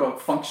that was sort of a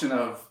function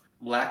of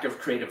lack of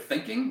creative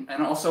thinking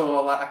and also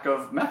a lack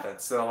of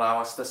methods that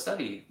allow us to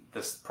study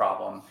this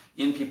problem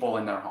in people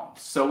in their homes.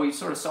 So we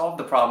sort of solved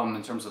the problem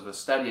in terms of the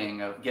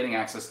studying of getting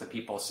access to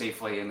people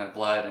safely in their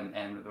blood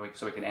and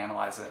so we can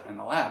analyze it in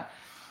the lab.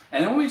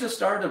 And then we just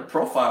started to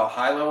profile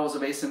high levels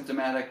of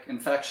asymptomatic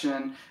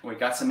infection. We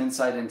got some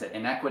insight into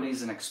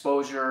inequities in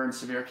exposure in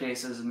severe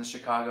cases in the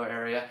Chicago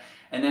area.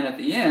 And then at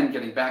the end,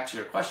 getting back to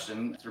your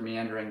question, through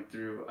meandering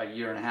through a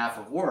year and a half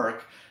of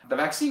work, the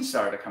vaccine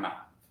started to come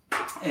out.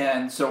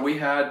 And so we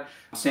had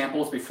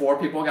samples before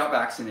people got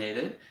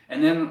vaccinated,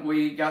 and then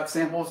we got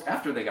samples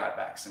after they got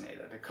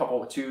vaccinated,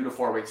 2 to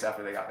 4 weeks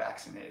after they got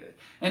vaccinated.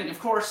 And of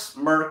course,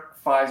 Merck,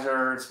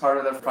 Pfizer, as part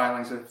of their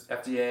filings with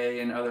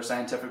FDA and other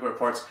scientific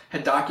reports,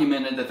 had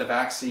documented that the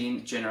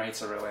vaccine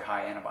generates a really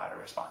high antibody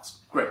response.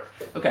 Great.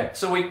 Okay,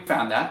 so we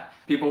found that.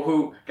 People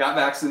who got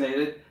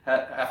vaccinated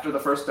after the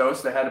first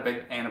dose, they had a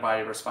big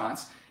antibody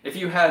response. If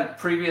you had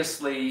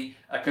previously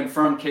a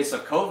confirmed case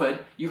of COVID,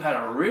 you had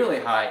a really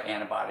high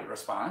antibody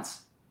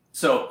response.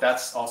 So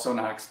that's also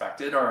not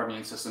expected. Our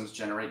immune systems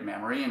generate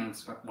memory, and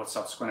with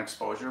subsequent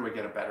exposure, we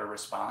get a better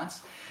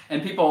response.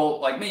 And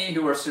people like me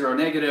who are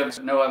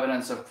seronegative, no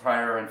evidence of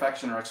prior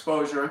infection or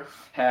exposure,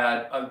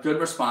 had a good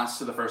response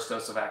to the first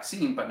dose of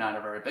vaccine, but not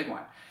a very big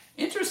one.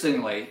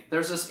 Interestingly,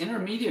 there's this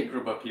intermediate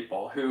group of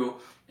people who,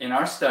 in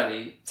our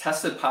study,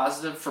 tested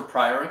positive for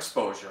prior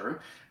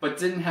exposure, but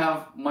didn't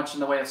have much in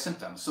the way of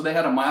symptoms. So they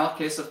had a mild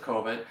case of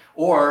COVID,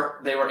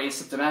 or they were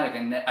asymptomatic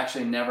and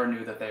actually never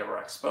knew that they were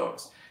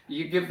exposed.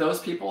 You give those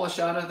people a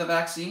shot of the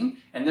vaccine,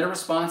 and their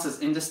response is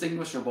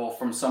indistinguishable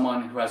from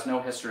someone who has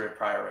no history of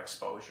prior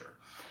exposure.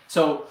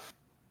 So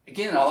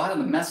again, a lot of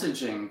the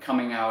messaging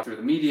coming out through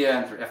the media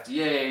and through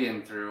FDA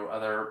and through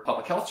other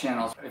public health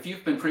channels, if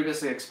you've been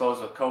previously exposed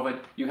with COVID,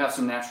 you have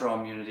some natural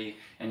immunity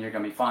and you're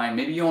going to be fine.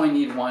 Maybe you only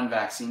need one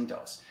vaccine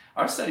dose.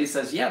 Our study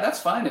says, yeah, that's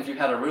fine if you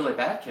had a really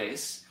bad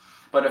case,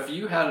 but if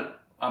you had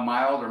a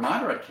mild or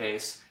moderate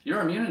case,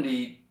 your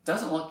immunity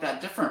doesn't look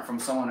that different from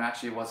someone who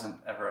actually wasn't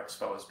ever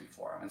exposed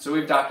before. And so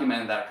we've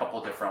documented that a couple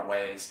of different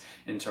ways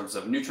in terms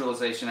of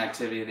neutralization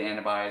activity of the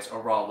antibodies,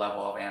 overall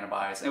level of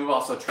antibodies, and we've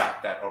also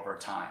tracked that over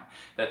time.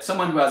 That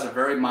someone who has a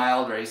very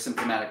mild or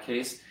asymptomatic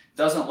case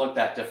doesn't look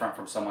that different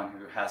from someone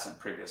who hasn't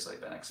previously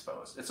been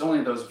exposed. It's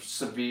only those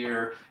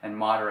severe and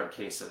moderate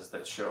cases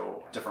that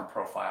show different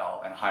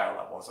profile and higher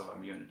levels of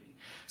immunity.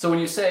 So when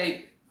you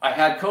say, I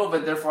had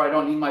COVID, therefore I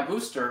don't need my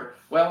booster,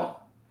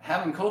 well,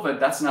 having COVID,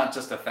 that's not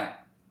just a thing.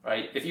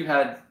 Right? If you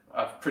had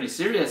a pretty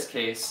serious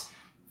case,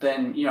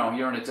 then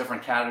you're in a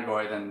different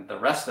category than the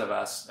rest of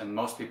us and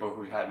most people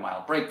who had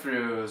mild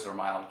breakthroughs or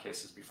mild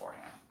cases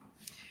beforehand.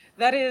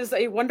 That is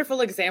a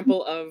wonderful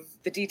example of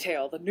the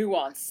detail, the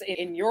nuance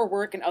in your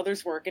work and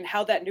others' work, and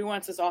how that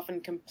nuance is often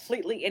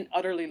completely and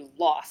utterly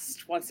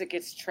lost once it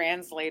gets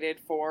translated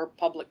for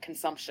public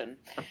consumption.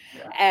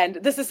 Yeah. And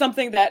this is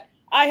something that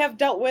I have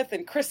dealt with,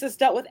 and Chris has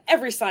dealt with,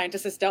 every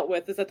scientist has dealt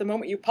with, is that the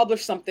moment you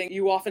publish something,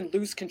 you often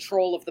lose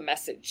control of the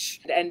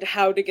message and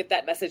how to get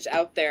that message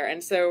out there.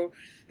 And so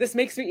this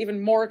makes me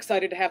even more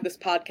excited to have this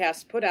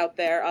podcast put out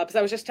there, because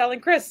I was just telling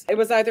Chris, it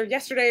was either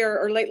yesterday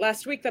or late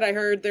last week that I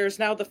heard there's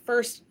now the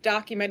first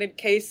documented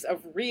case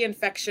of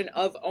reinfection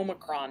of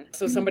Omicron.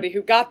 So somebody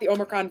who got the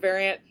Omicron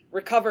variant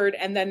recovered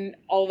and then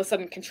all of a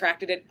sudden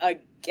contracted it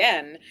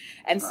again.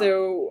 And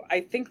so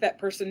I think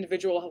that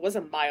individual was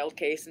a mild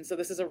case. And so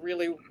this is a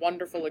really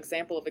wonderful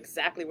example of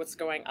exactly what's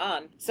going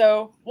on.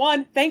 So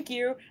 1, thank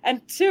you.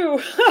 And 2,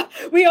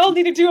 we all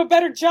need to do a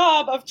better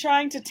job of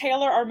trying to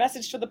tailor our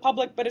message to the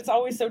public, but it's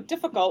always so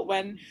difficult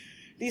when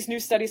these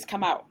new studies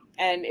come out.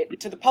 And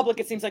to the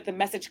public, it seems like the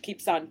message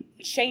keeps on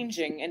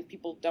changing and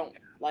people don't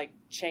like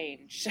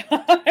change.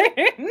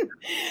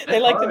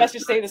 They like the message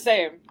to stay the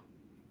same.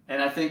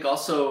 And I think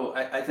also,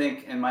 I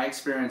think in my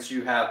experience,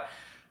 you have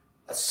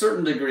a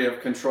certain degree of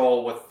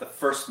control with the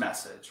first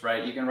message,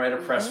 right? You can write a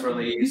press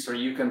release, or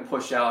you can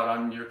push out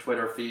on your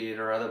Twitter feed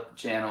or other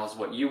channels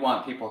what you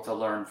want people to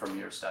learn from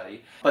your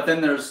study. But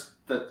then there's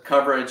the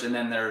coverage, and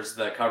then there's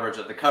the coverage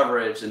of the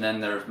coverage, and then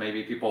there's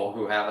maybe people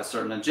who have a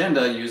certain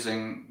agenda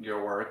using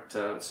your work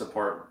to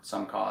support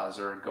some cause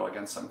or go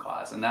against some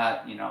cause, and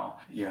that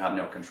you have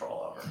no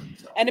control over.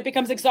 So. And it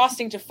becomes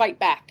exhausting to fight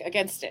back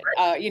against it.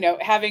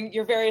 Right. Having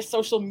your various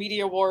social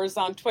media wars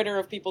on Twitter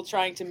of people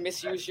trying to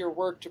misuse your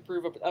work to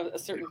prove a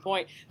certain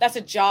point. That's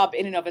a job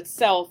in and of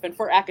itself, and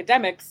for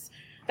academics,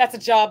 that's a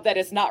job that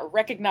is not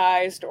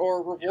recognized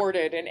or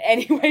rewarded in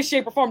any way,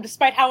 shape, or form,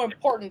 despite how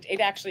important it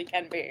actually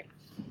can be.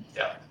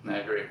 Yeah, I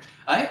agree.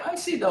 I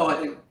see, though, I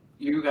think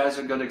you guys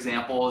are good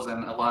examples,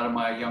 and a lot of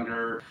my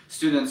younger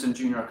students and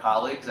junior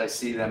colleagues, I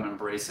see them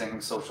embracing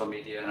social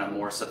media in a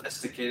more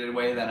sophisticated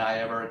way than I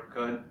ever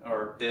could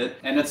or did.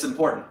 And it's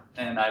important.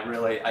 And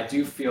I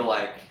do feel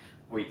like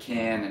we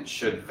can and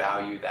should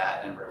value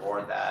that and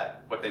reward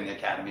that within the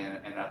academy and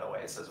in other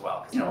ways as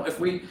well. If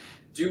we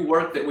do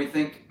work that we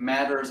think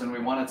matters and we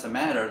want it to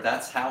matter,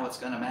 that's how it's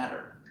going to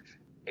matter.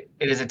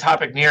 It is a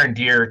topic near and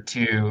dear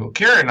to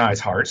Kira and I's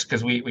hearts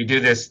because we do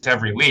this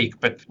every week.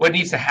 But what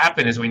needs to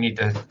happen is we need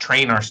to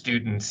train our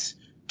students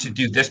to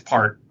do this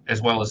part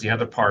as well as the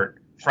other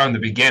part from the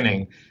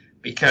beginning,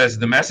 because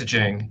the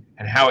messaging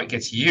and how it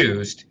gets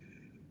used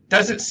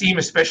doesn't seem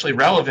especially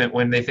relevant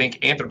when they think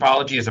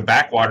anthropology is a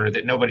backwater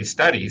that nobody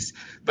studies.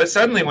 But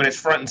suddenly when it's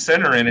front and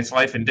center and it's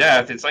life and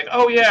death, it's like,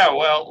 oh yeah,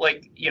 well,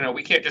 like,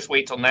 we can't just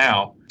wait till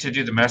now to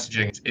do the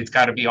messaging. It's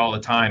got to be all the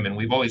time, and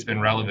we've always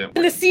been relevant.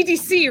 And the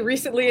CDC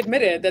recently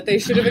admitted that they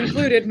should have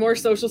included more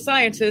social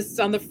scientists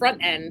on the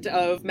front end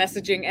of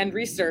messaging and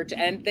research,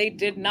 and they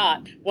did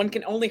not. One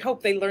can only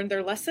hope they learned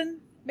their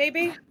lesson,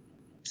 maybe?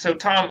 So,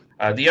 Tom,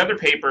 the other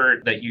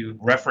paper that you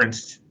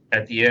referenced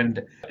at the end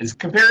is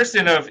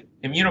comparison of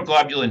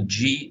immunoglobulin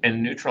G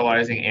and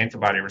neutralizing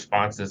antibody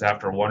responses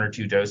after 1 or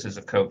 2 doses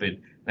of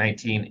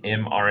COVID-19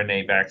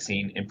 mRNA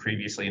vaccine in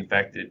previously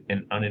infected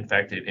and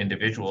uninfected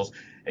individuals.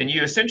 And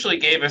you essentially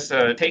gave us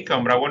a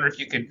take-home, but I wonder if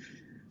you could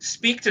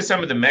speak to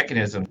some of the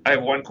mechanisms. I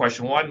have one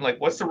question. One, like,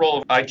 what's the role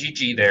of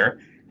IgG there?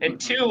 And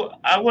two,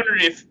 I wonder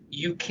if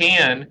you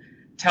can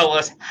tell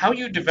us how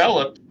you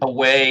developed a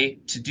way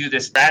to do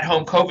this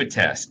at-home COVID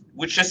test,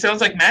 which just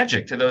sounds like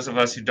magic to those of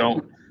us who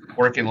don't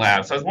work in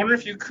labs. So I was wondering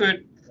if you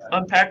could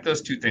unpack those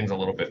two things a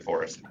little bit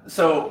for us.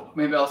 So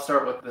maybe I'll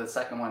start with the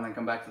second one, then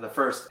come back to the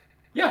first.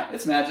 Yeah,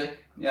 it's magic.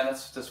 Yeah,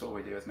 that's just what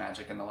we do with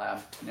magic in the lab.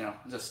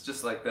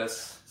 Just like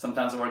this.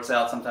 Sometimes it works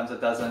out, sometimes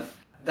it doesn't.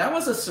 That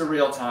was a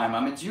surreal time.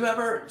 I mean, do you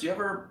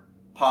ever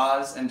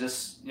pause and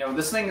just,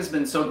 this thing has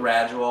been so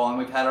gradual and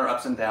we've had our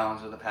ups and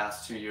downs over the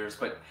past 2 years,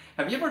 but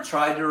have you ever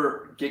tried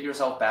to get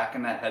yourself back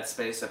in that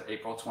headspace of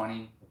April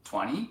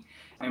 2020?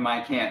 I mean,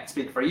 I can't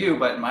speak for you,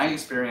 but in my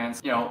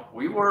experience,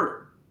 we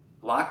were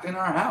locked in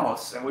our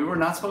house and we were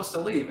not supposed to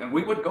leave, and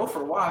we would go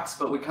for walks,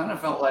 but we kind of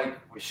felt like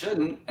we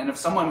shouldn't. And if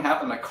someone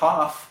happened to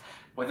cough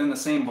within the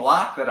same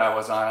block that I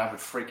was on, I would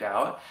freak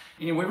out.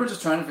 We were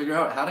just trying to figure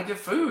out how to get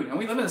food. And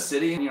we live in a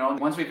city, and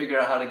once we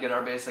figured out how to get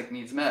our basic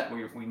needs met,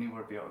 we knew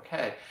we'd be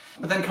okay.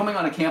 But then coming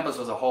onto campus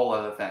was a whole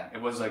other thing. It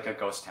was like a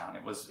ghost town.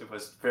 It was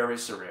very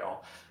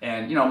surreal.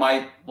 And,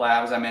 my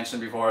lab, as I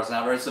mentioned before, is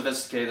not very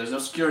sophisticated. There's no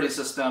security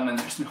system, and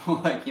there's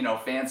no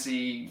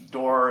fancy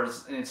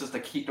doors. And it's just a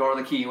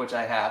key, which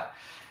I have.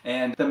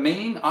 And the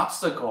main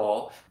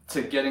obstacle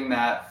to getting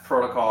that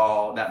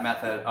protocol, that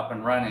method up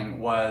and running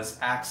was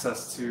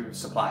access to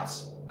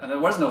supplies. And there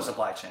was no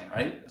supply chain,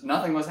 right?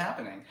 Nothing was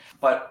happening.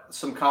 But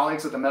some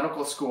colleagues at the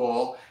medical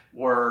school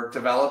were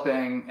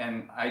developing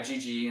an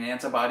IgG, an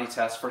antibody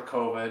test for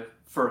COVID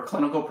for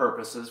clinical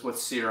purposes with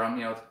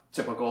serum,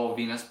 typical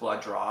venous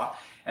blood draw.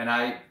 And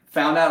I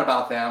found out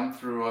about them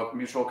through a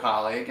mutual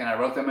colleague, and I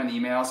wrote them an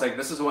email saying,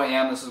 this is who I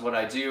am, this is what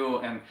I do,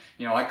 and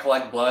I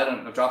collect blood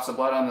and drops of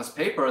blood on this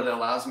paper that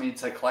allows me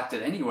to collect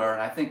it anywhere,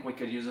 and I think we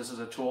could use this as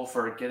a tool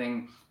for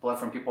getting blood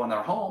from people in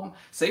their home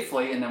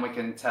safely, and then we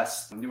can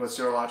do a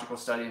serological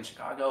study in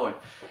Chicago. And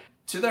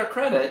to their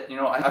credit,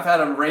 I've had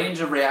a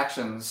range of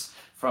reactions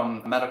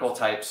from medical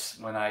types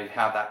when I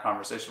have that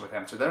conversation with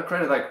them. To their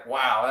credit, like,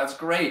 wow, that's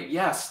great.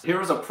 Yes,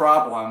 here's a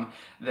problem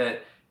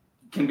that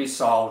can be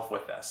solved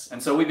with this.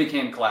 And so we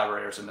became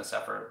collaborators in this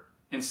effort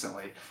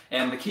instantly.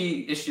 And the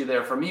key issue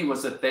there for me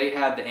was that they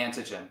had the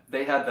antigen.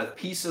 They had the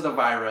piece of the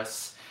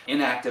virus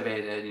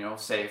inactivated,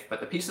 safe, but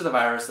the piece of the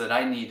virus that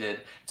I needed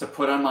to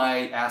put on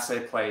my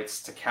assay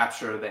plates to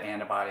capture the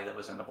antibody that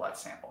was in the blood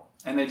sample.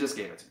 And they just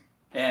gave it to me.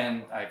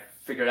 And I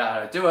figured out how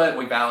to do it.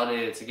 We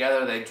validated it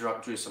together. They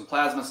drew some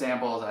plasma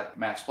samples that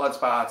matched blood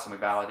spots, and we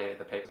validated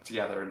the paper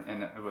together,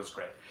 and it was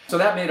great. So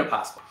that made it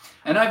possible.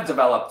 And I've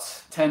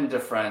developed 10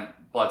 different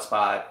blood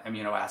spot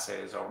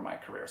immunoassays over my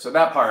career. So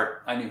that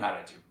part I knew how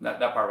to do.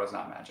 That part was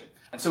not magic.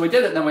 And so we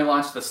did it, and then we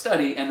launched the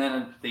study, and then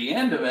at the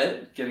end of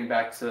it, getting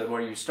back to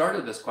where you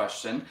started this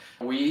question,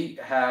 we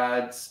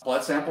had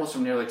blood samples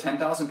from nearly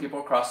 10,000 people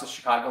across the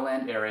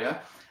Chicagoland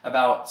area.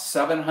 About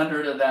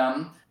 700 of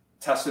them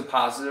tested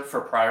positive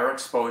for prior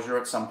exposure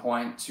at some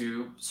point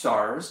to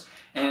SARS.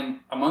 And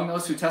among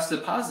those who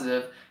tested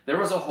positive, there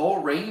was a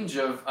whole range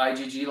of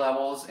IgG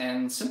levels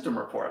and symptom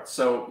reports.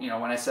 So,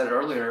 when I said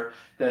earlier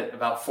that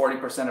about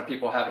 40% of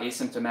people have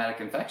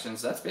asymptomatic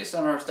infections, that's based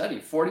on our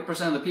study.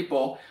 40% of the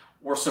people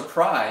were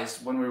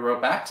surprised when we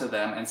wrote back to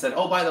them and said,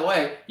 oh, by the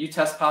way, you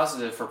test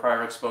positive for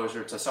prior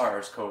exposure to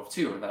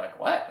SARS-CoV-2. And they're like,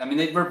 what? I mean,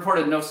 they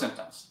reported no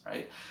symptoms,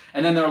 right?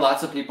 And then there are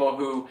lots of people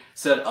who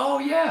said, oh,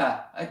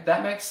 yeah,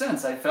 that makes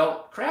sense. I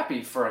felt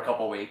crappy for a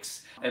couple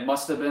weeks. It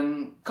must have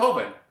been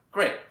COVID.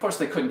 Great. Of course,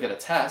 they couldn't get a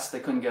test. They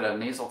couldn't get a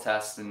nasal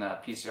test and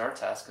a PCR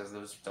test because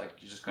those,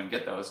 you just couldn't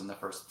get those in the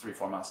first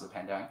 3-4 months of the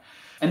pandemic.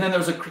 And then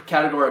there's a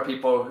category of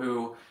people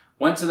who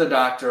went to the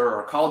doctor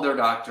or called their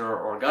doctor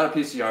or got a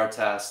PCR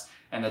test,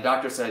 and the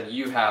doctor said,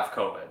 you have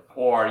COVID,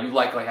 or you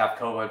likely have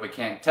COVID. We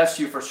can't test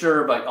you for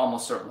sure, but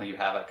almost certainly you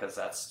have it because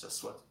that's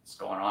just what's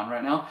going on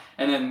right now.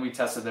 And then we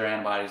tested their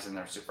antibodies and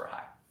they're super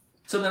high.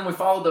 So then we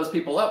followed those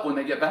people up when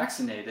they get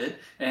vaccinated,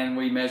 and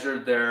we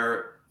measured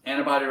their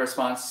antibody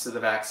response to the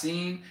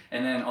vaccine,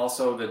 and then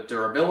also the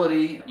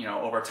durability,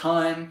 over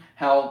time,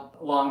 how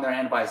long their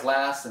antibodies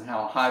last and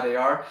how high they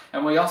are.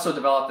 And we also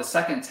developed a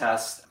second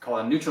test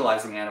called a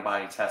neutralizing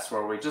antibody test,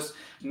 where we just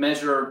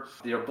measure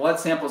your blood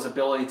sample's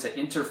ability to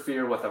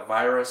interfere with a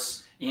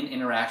virus in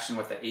interaction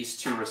with the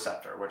ACE2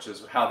 receptor, which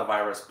is how the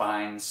virus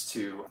binds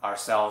to our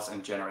cells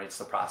and generates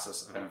the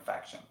process of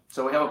infection.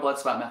 So we have a blood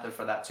spot method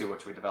for that too,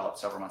 which we developed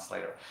several months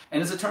later.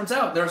 And as it turns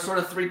out, there are sort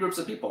of three groups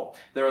of people.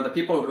 There are the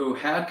people who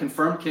had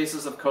confirmed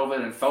cases of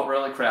COVID and felt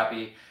really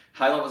crappy,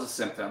 high levels of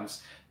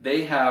symptoms.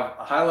 They have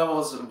high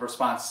levels of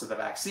response to the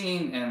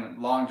vaccine and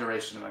long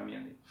duration of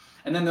immunity.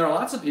 And then there are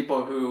lots of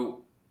people who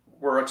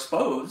were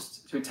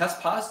exposed, who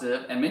test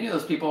positive, and many of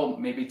those people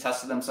maybe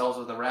tested themselves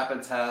with a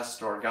rapid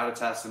test or got a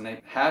test and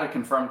they had a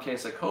confirmed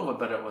case of COVID,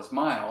 but it was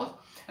mild.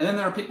 And then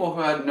there are people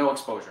who had no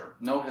exposure,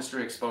 no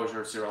history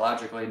exposure,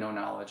 serologically, no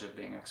knowledge of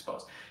being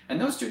exposed.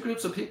 And those two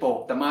groups of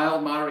people, the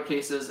mild, moderate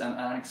cases and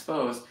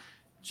unexposed,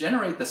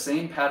 generate the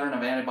same pattern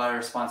of antibody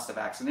response to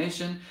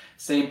vaccination,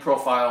 same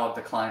profile of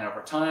decline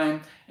over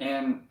time,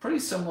 and pretty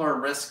similar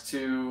risk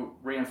to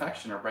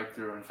reinfection or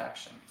breakthrough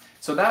infection.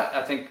 So that,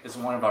 I think, is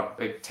one of our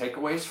big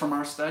takeaways from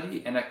our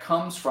study, and it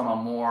comes from a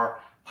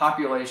more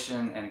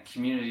population and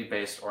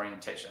community-based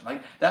orientation.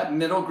 Like that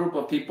middle group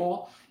of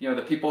people,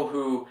 the people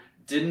who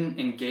didn't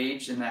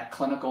engage in that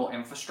clinical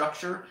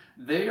infrastructure,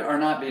 they are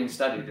not being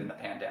studied in the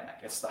pandemic.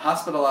 It's the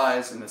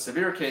hospitalized and the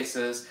severe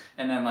cases,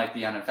 and then like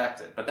the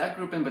uninfected. But that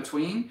group in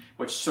between,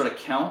 which sort of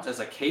count as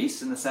a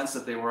case in the sense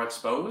that they were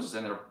exposed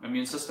and their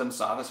immune system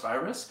saw this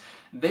virus,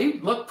 they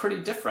look pretty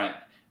different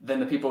than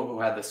the people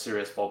who had the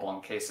serious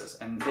full-blown cases.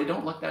 And they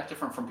don't look that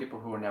different from people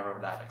who were never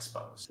that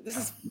exposed. This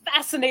is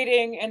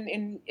fascinating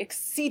and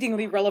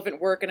exceedingly relevant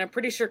work. And I'm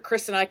pretty sure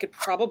Chris and I could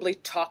probably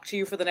talk to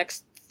you for the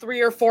next 3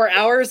 or 4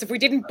 hours if we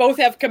didn't both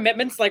have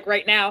commitments like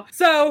right now.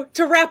 So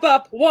to wrap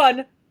up,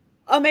 1,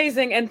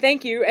 amazing and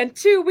thank you. And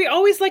 2, we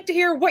always like to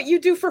hear what you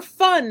do for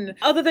fun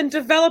other than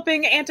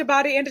developing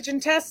antibody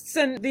antigen tests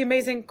and the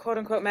amazing quote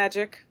unquote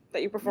magic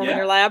that you perform in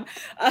your lab.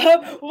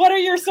 What are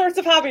your sorts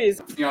of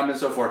hobbies? I've been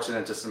so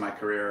fortunate just in my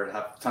career to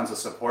have tons of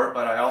support,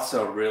 but I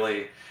also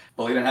really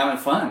believe in having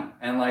fun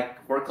and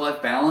like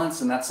work-life balance.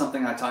 And that's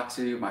something I talk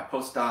to my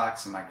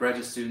postdocs and my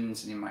graduate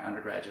students and even my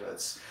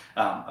undergraduates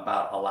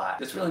about a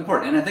lot. It's really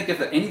important. And I think if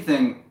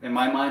anything in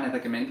my mind, I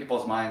think in many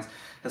people's minds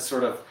has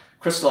sort of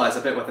crystallized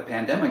a bit with the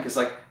pandemic is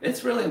like,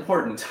 it's really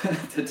important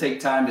to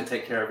take time to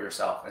take care of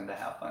yourself and to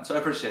have fun. So I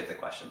appreciate the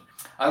question.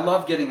 I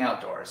love getting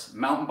outdoors.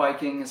 Mountain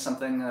biking is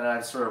something that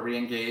I've sort of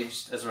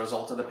re-engaged as a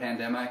result of the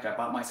pandemic. I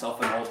bought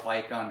myself an old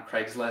bike on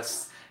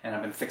Craigslist and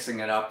I've been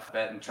fixing it up a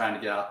bit and trying to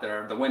get out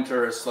there. The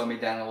winter has slowed me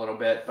down a little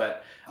bit,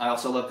 but I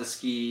also love to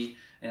ski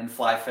and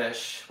fly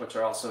fish, which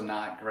are also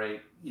not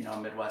great,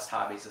 Midwest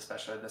hobbies,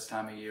 especially this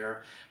time of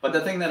year. But the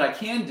thing that I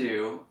can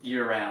do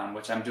year round,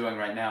 which I'm doing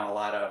right now a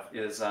lot of,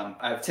 is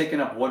I've taken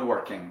up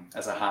woodworking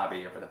as a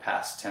hobby over the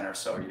past 10 or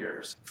so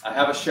years. I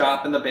have a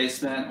shop in the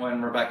basement.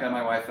 When Rebecca,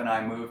 my wife, and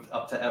I moved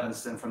up to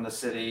Evanston from the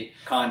city,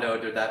 condo,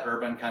 did that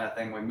urban kind of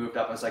thing. We moved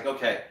up. I was like,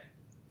 okay,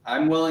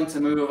 I'm willing to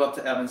move up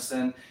to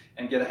Evanston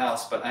and get a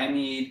house, but I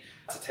need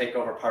to take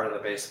over part of the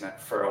basement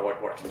for a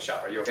woodworking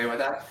shop. Are you okay with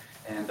that?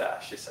 And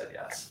she said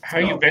yes. How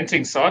are you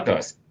venting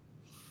sawdust?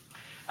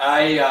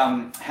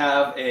 I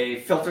have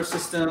a filter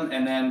system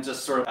and then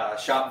just sort of a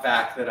shop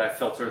vac that I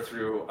filter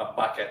through a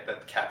bucket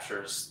that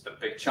captures the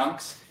big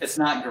chunks. It's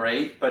not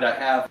great, but I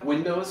have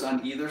windows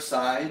on either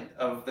side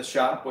of the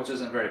shop, which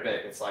isn't very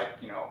big. It's like,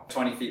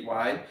 20 feet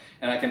wide.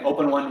 And I can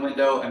open one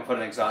window and put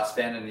an exhaust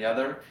fan in the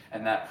other,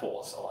 and that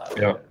pulls a lot of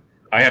it.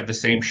 I have the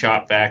same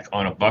shop vac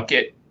on a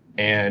bucket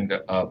and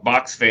a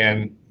box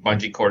fan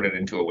bungee corded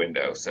into a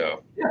window.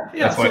 So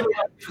that's so we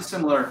have a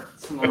similar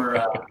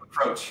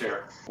approach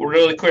here. Well,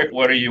 really quick,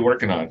 what are you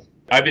working on?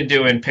 I've been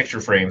doing picture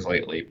frames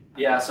lately.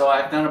 Yeah, so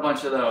I've done a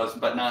bunch of those,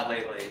 but not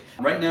lately.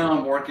 Right now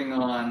I'm working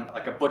on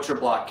like a butcher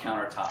block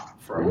countertop.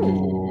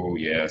 Ooh,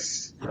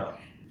 yes. So.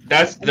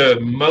 That's the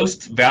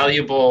most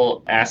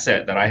valuable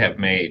asset that I have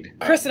made.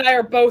 Chris and I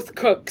are both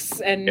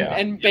cooks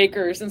and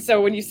bakers, and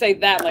so when you say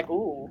that, like,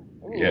 ooh.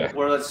 Yeah,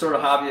 we're sort of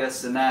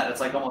hobbyists in that.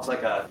 It's like almost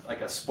like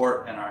a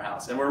sport in our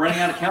house, and we're running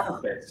out of counter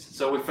space.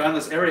 So we found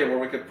this area where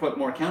we could put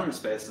more counter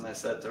space. And I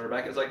said to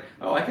Rebecca, "It's like,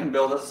 oh, I can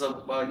build us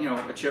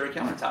a cherry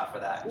countertop for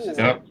that." She's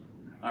like,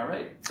 all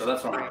right, so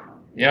that's what I'm working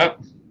on. Yep,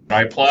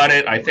 I applaud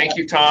it. I thank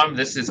you, Tom.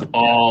 This is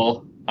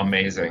all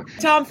amazing.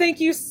 Tom, thank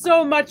you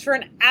so much for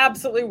an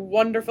absolutely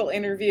wonderful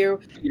interview.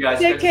 You guys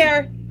take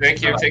care.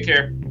 Thank you. Take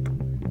care.